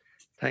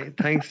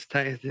 Thanks.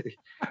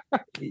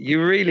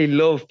 You really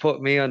love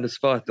putting me on the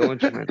spot,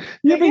 don't you, man?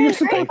 Yeah, but you're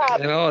supposed.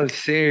 In all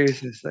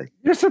seriousness,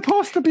 You're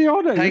supposed to be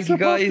on it. Thank you,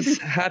 guys.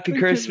 Happy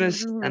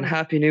Christmas and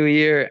Happy New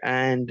Year,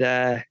 and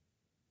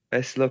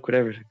best of luck with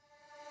everything.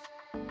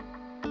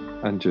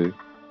 And you.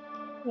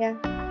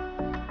 Yeah.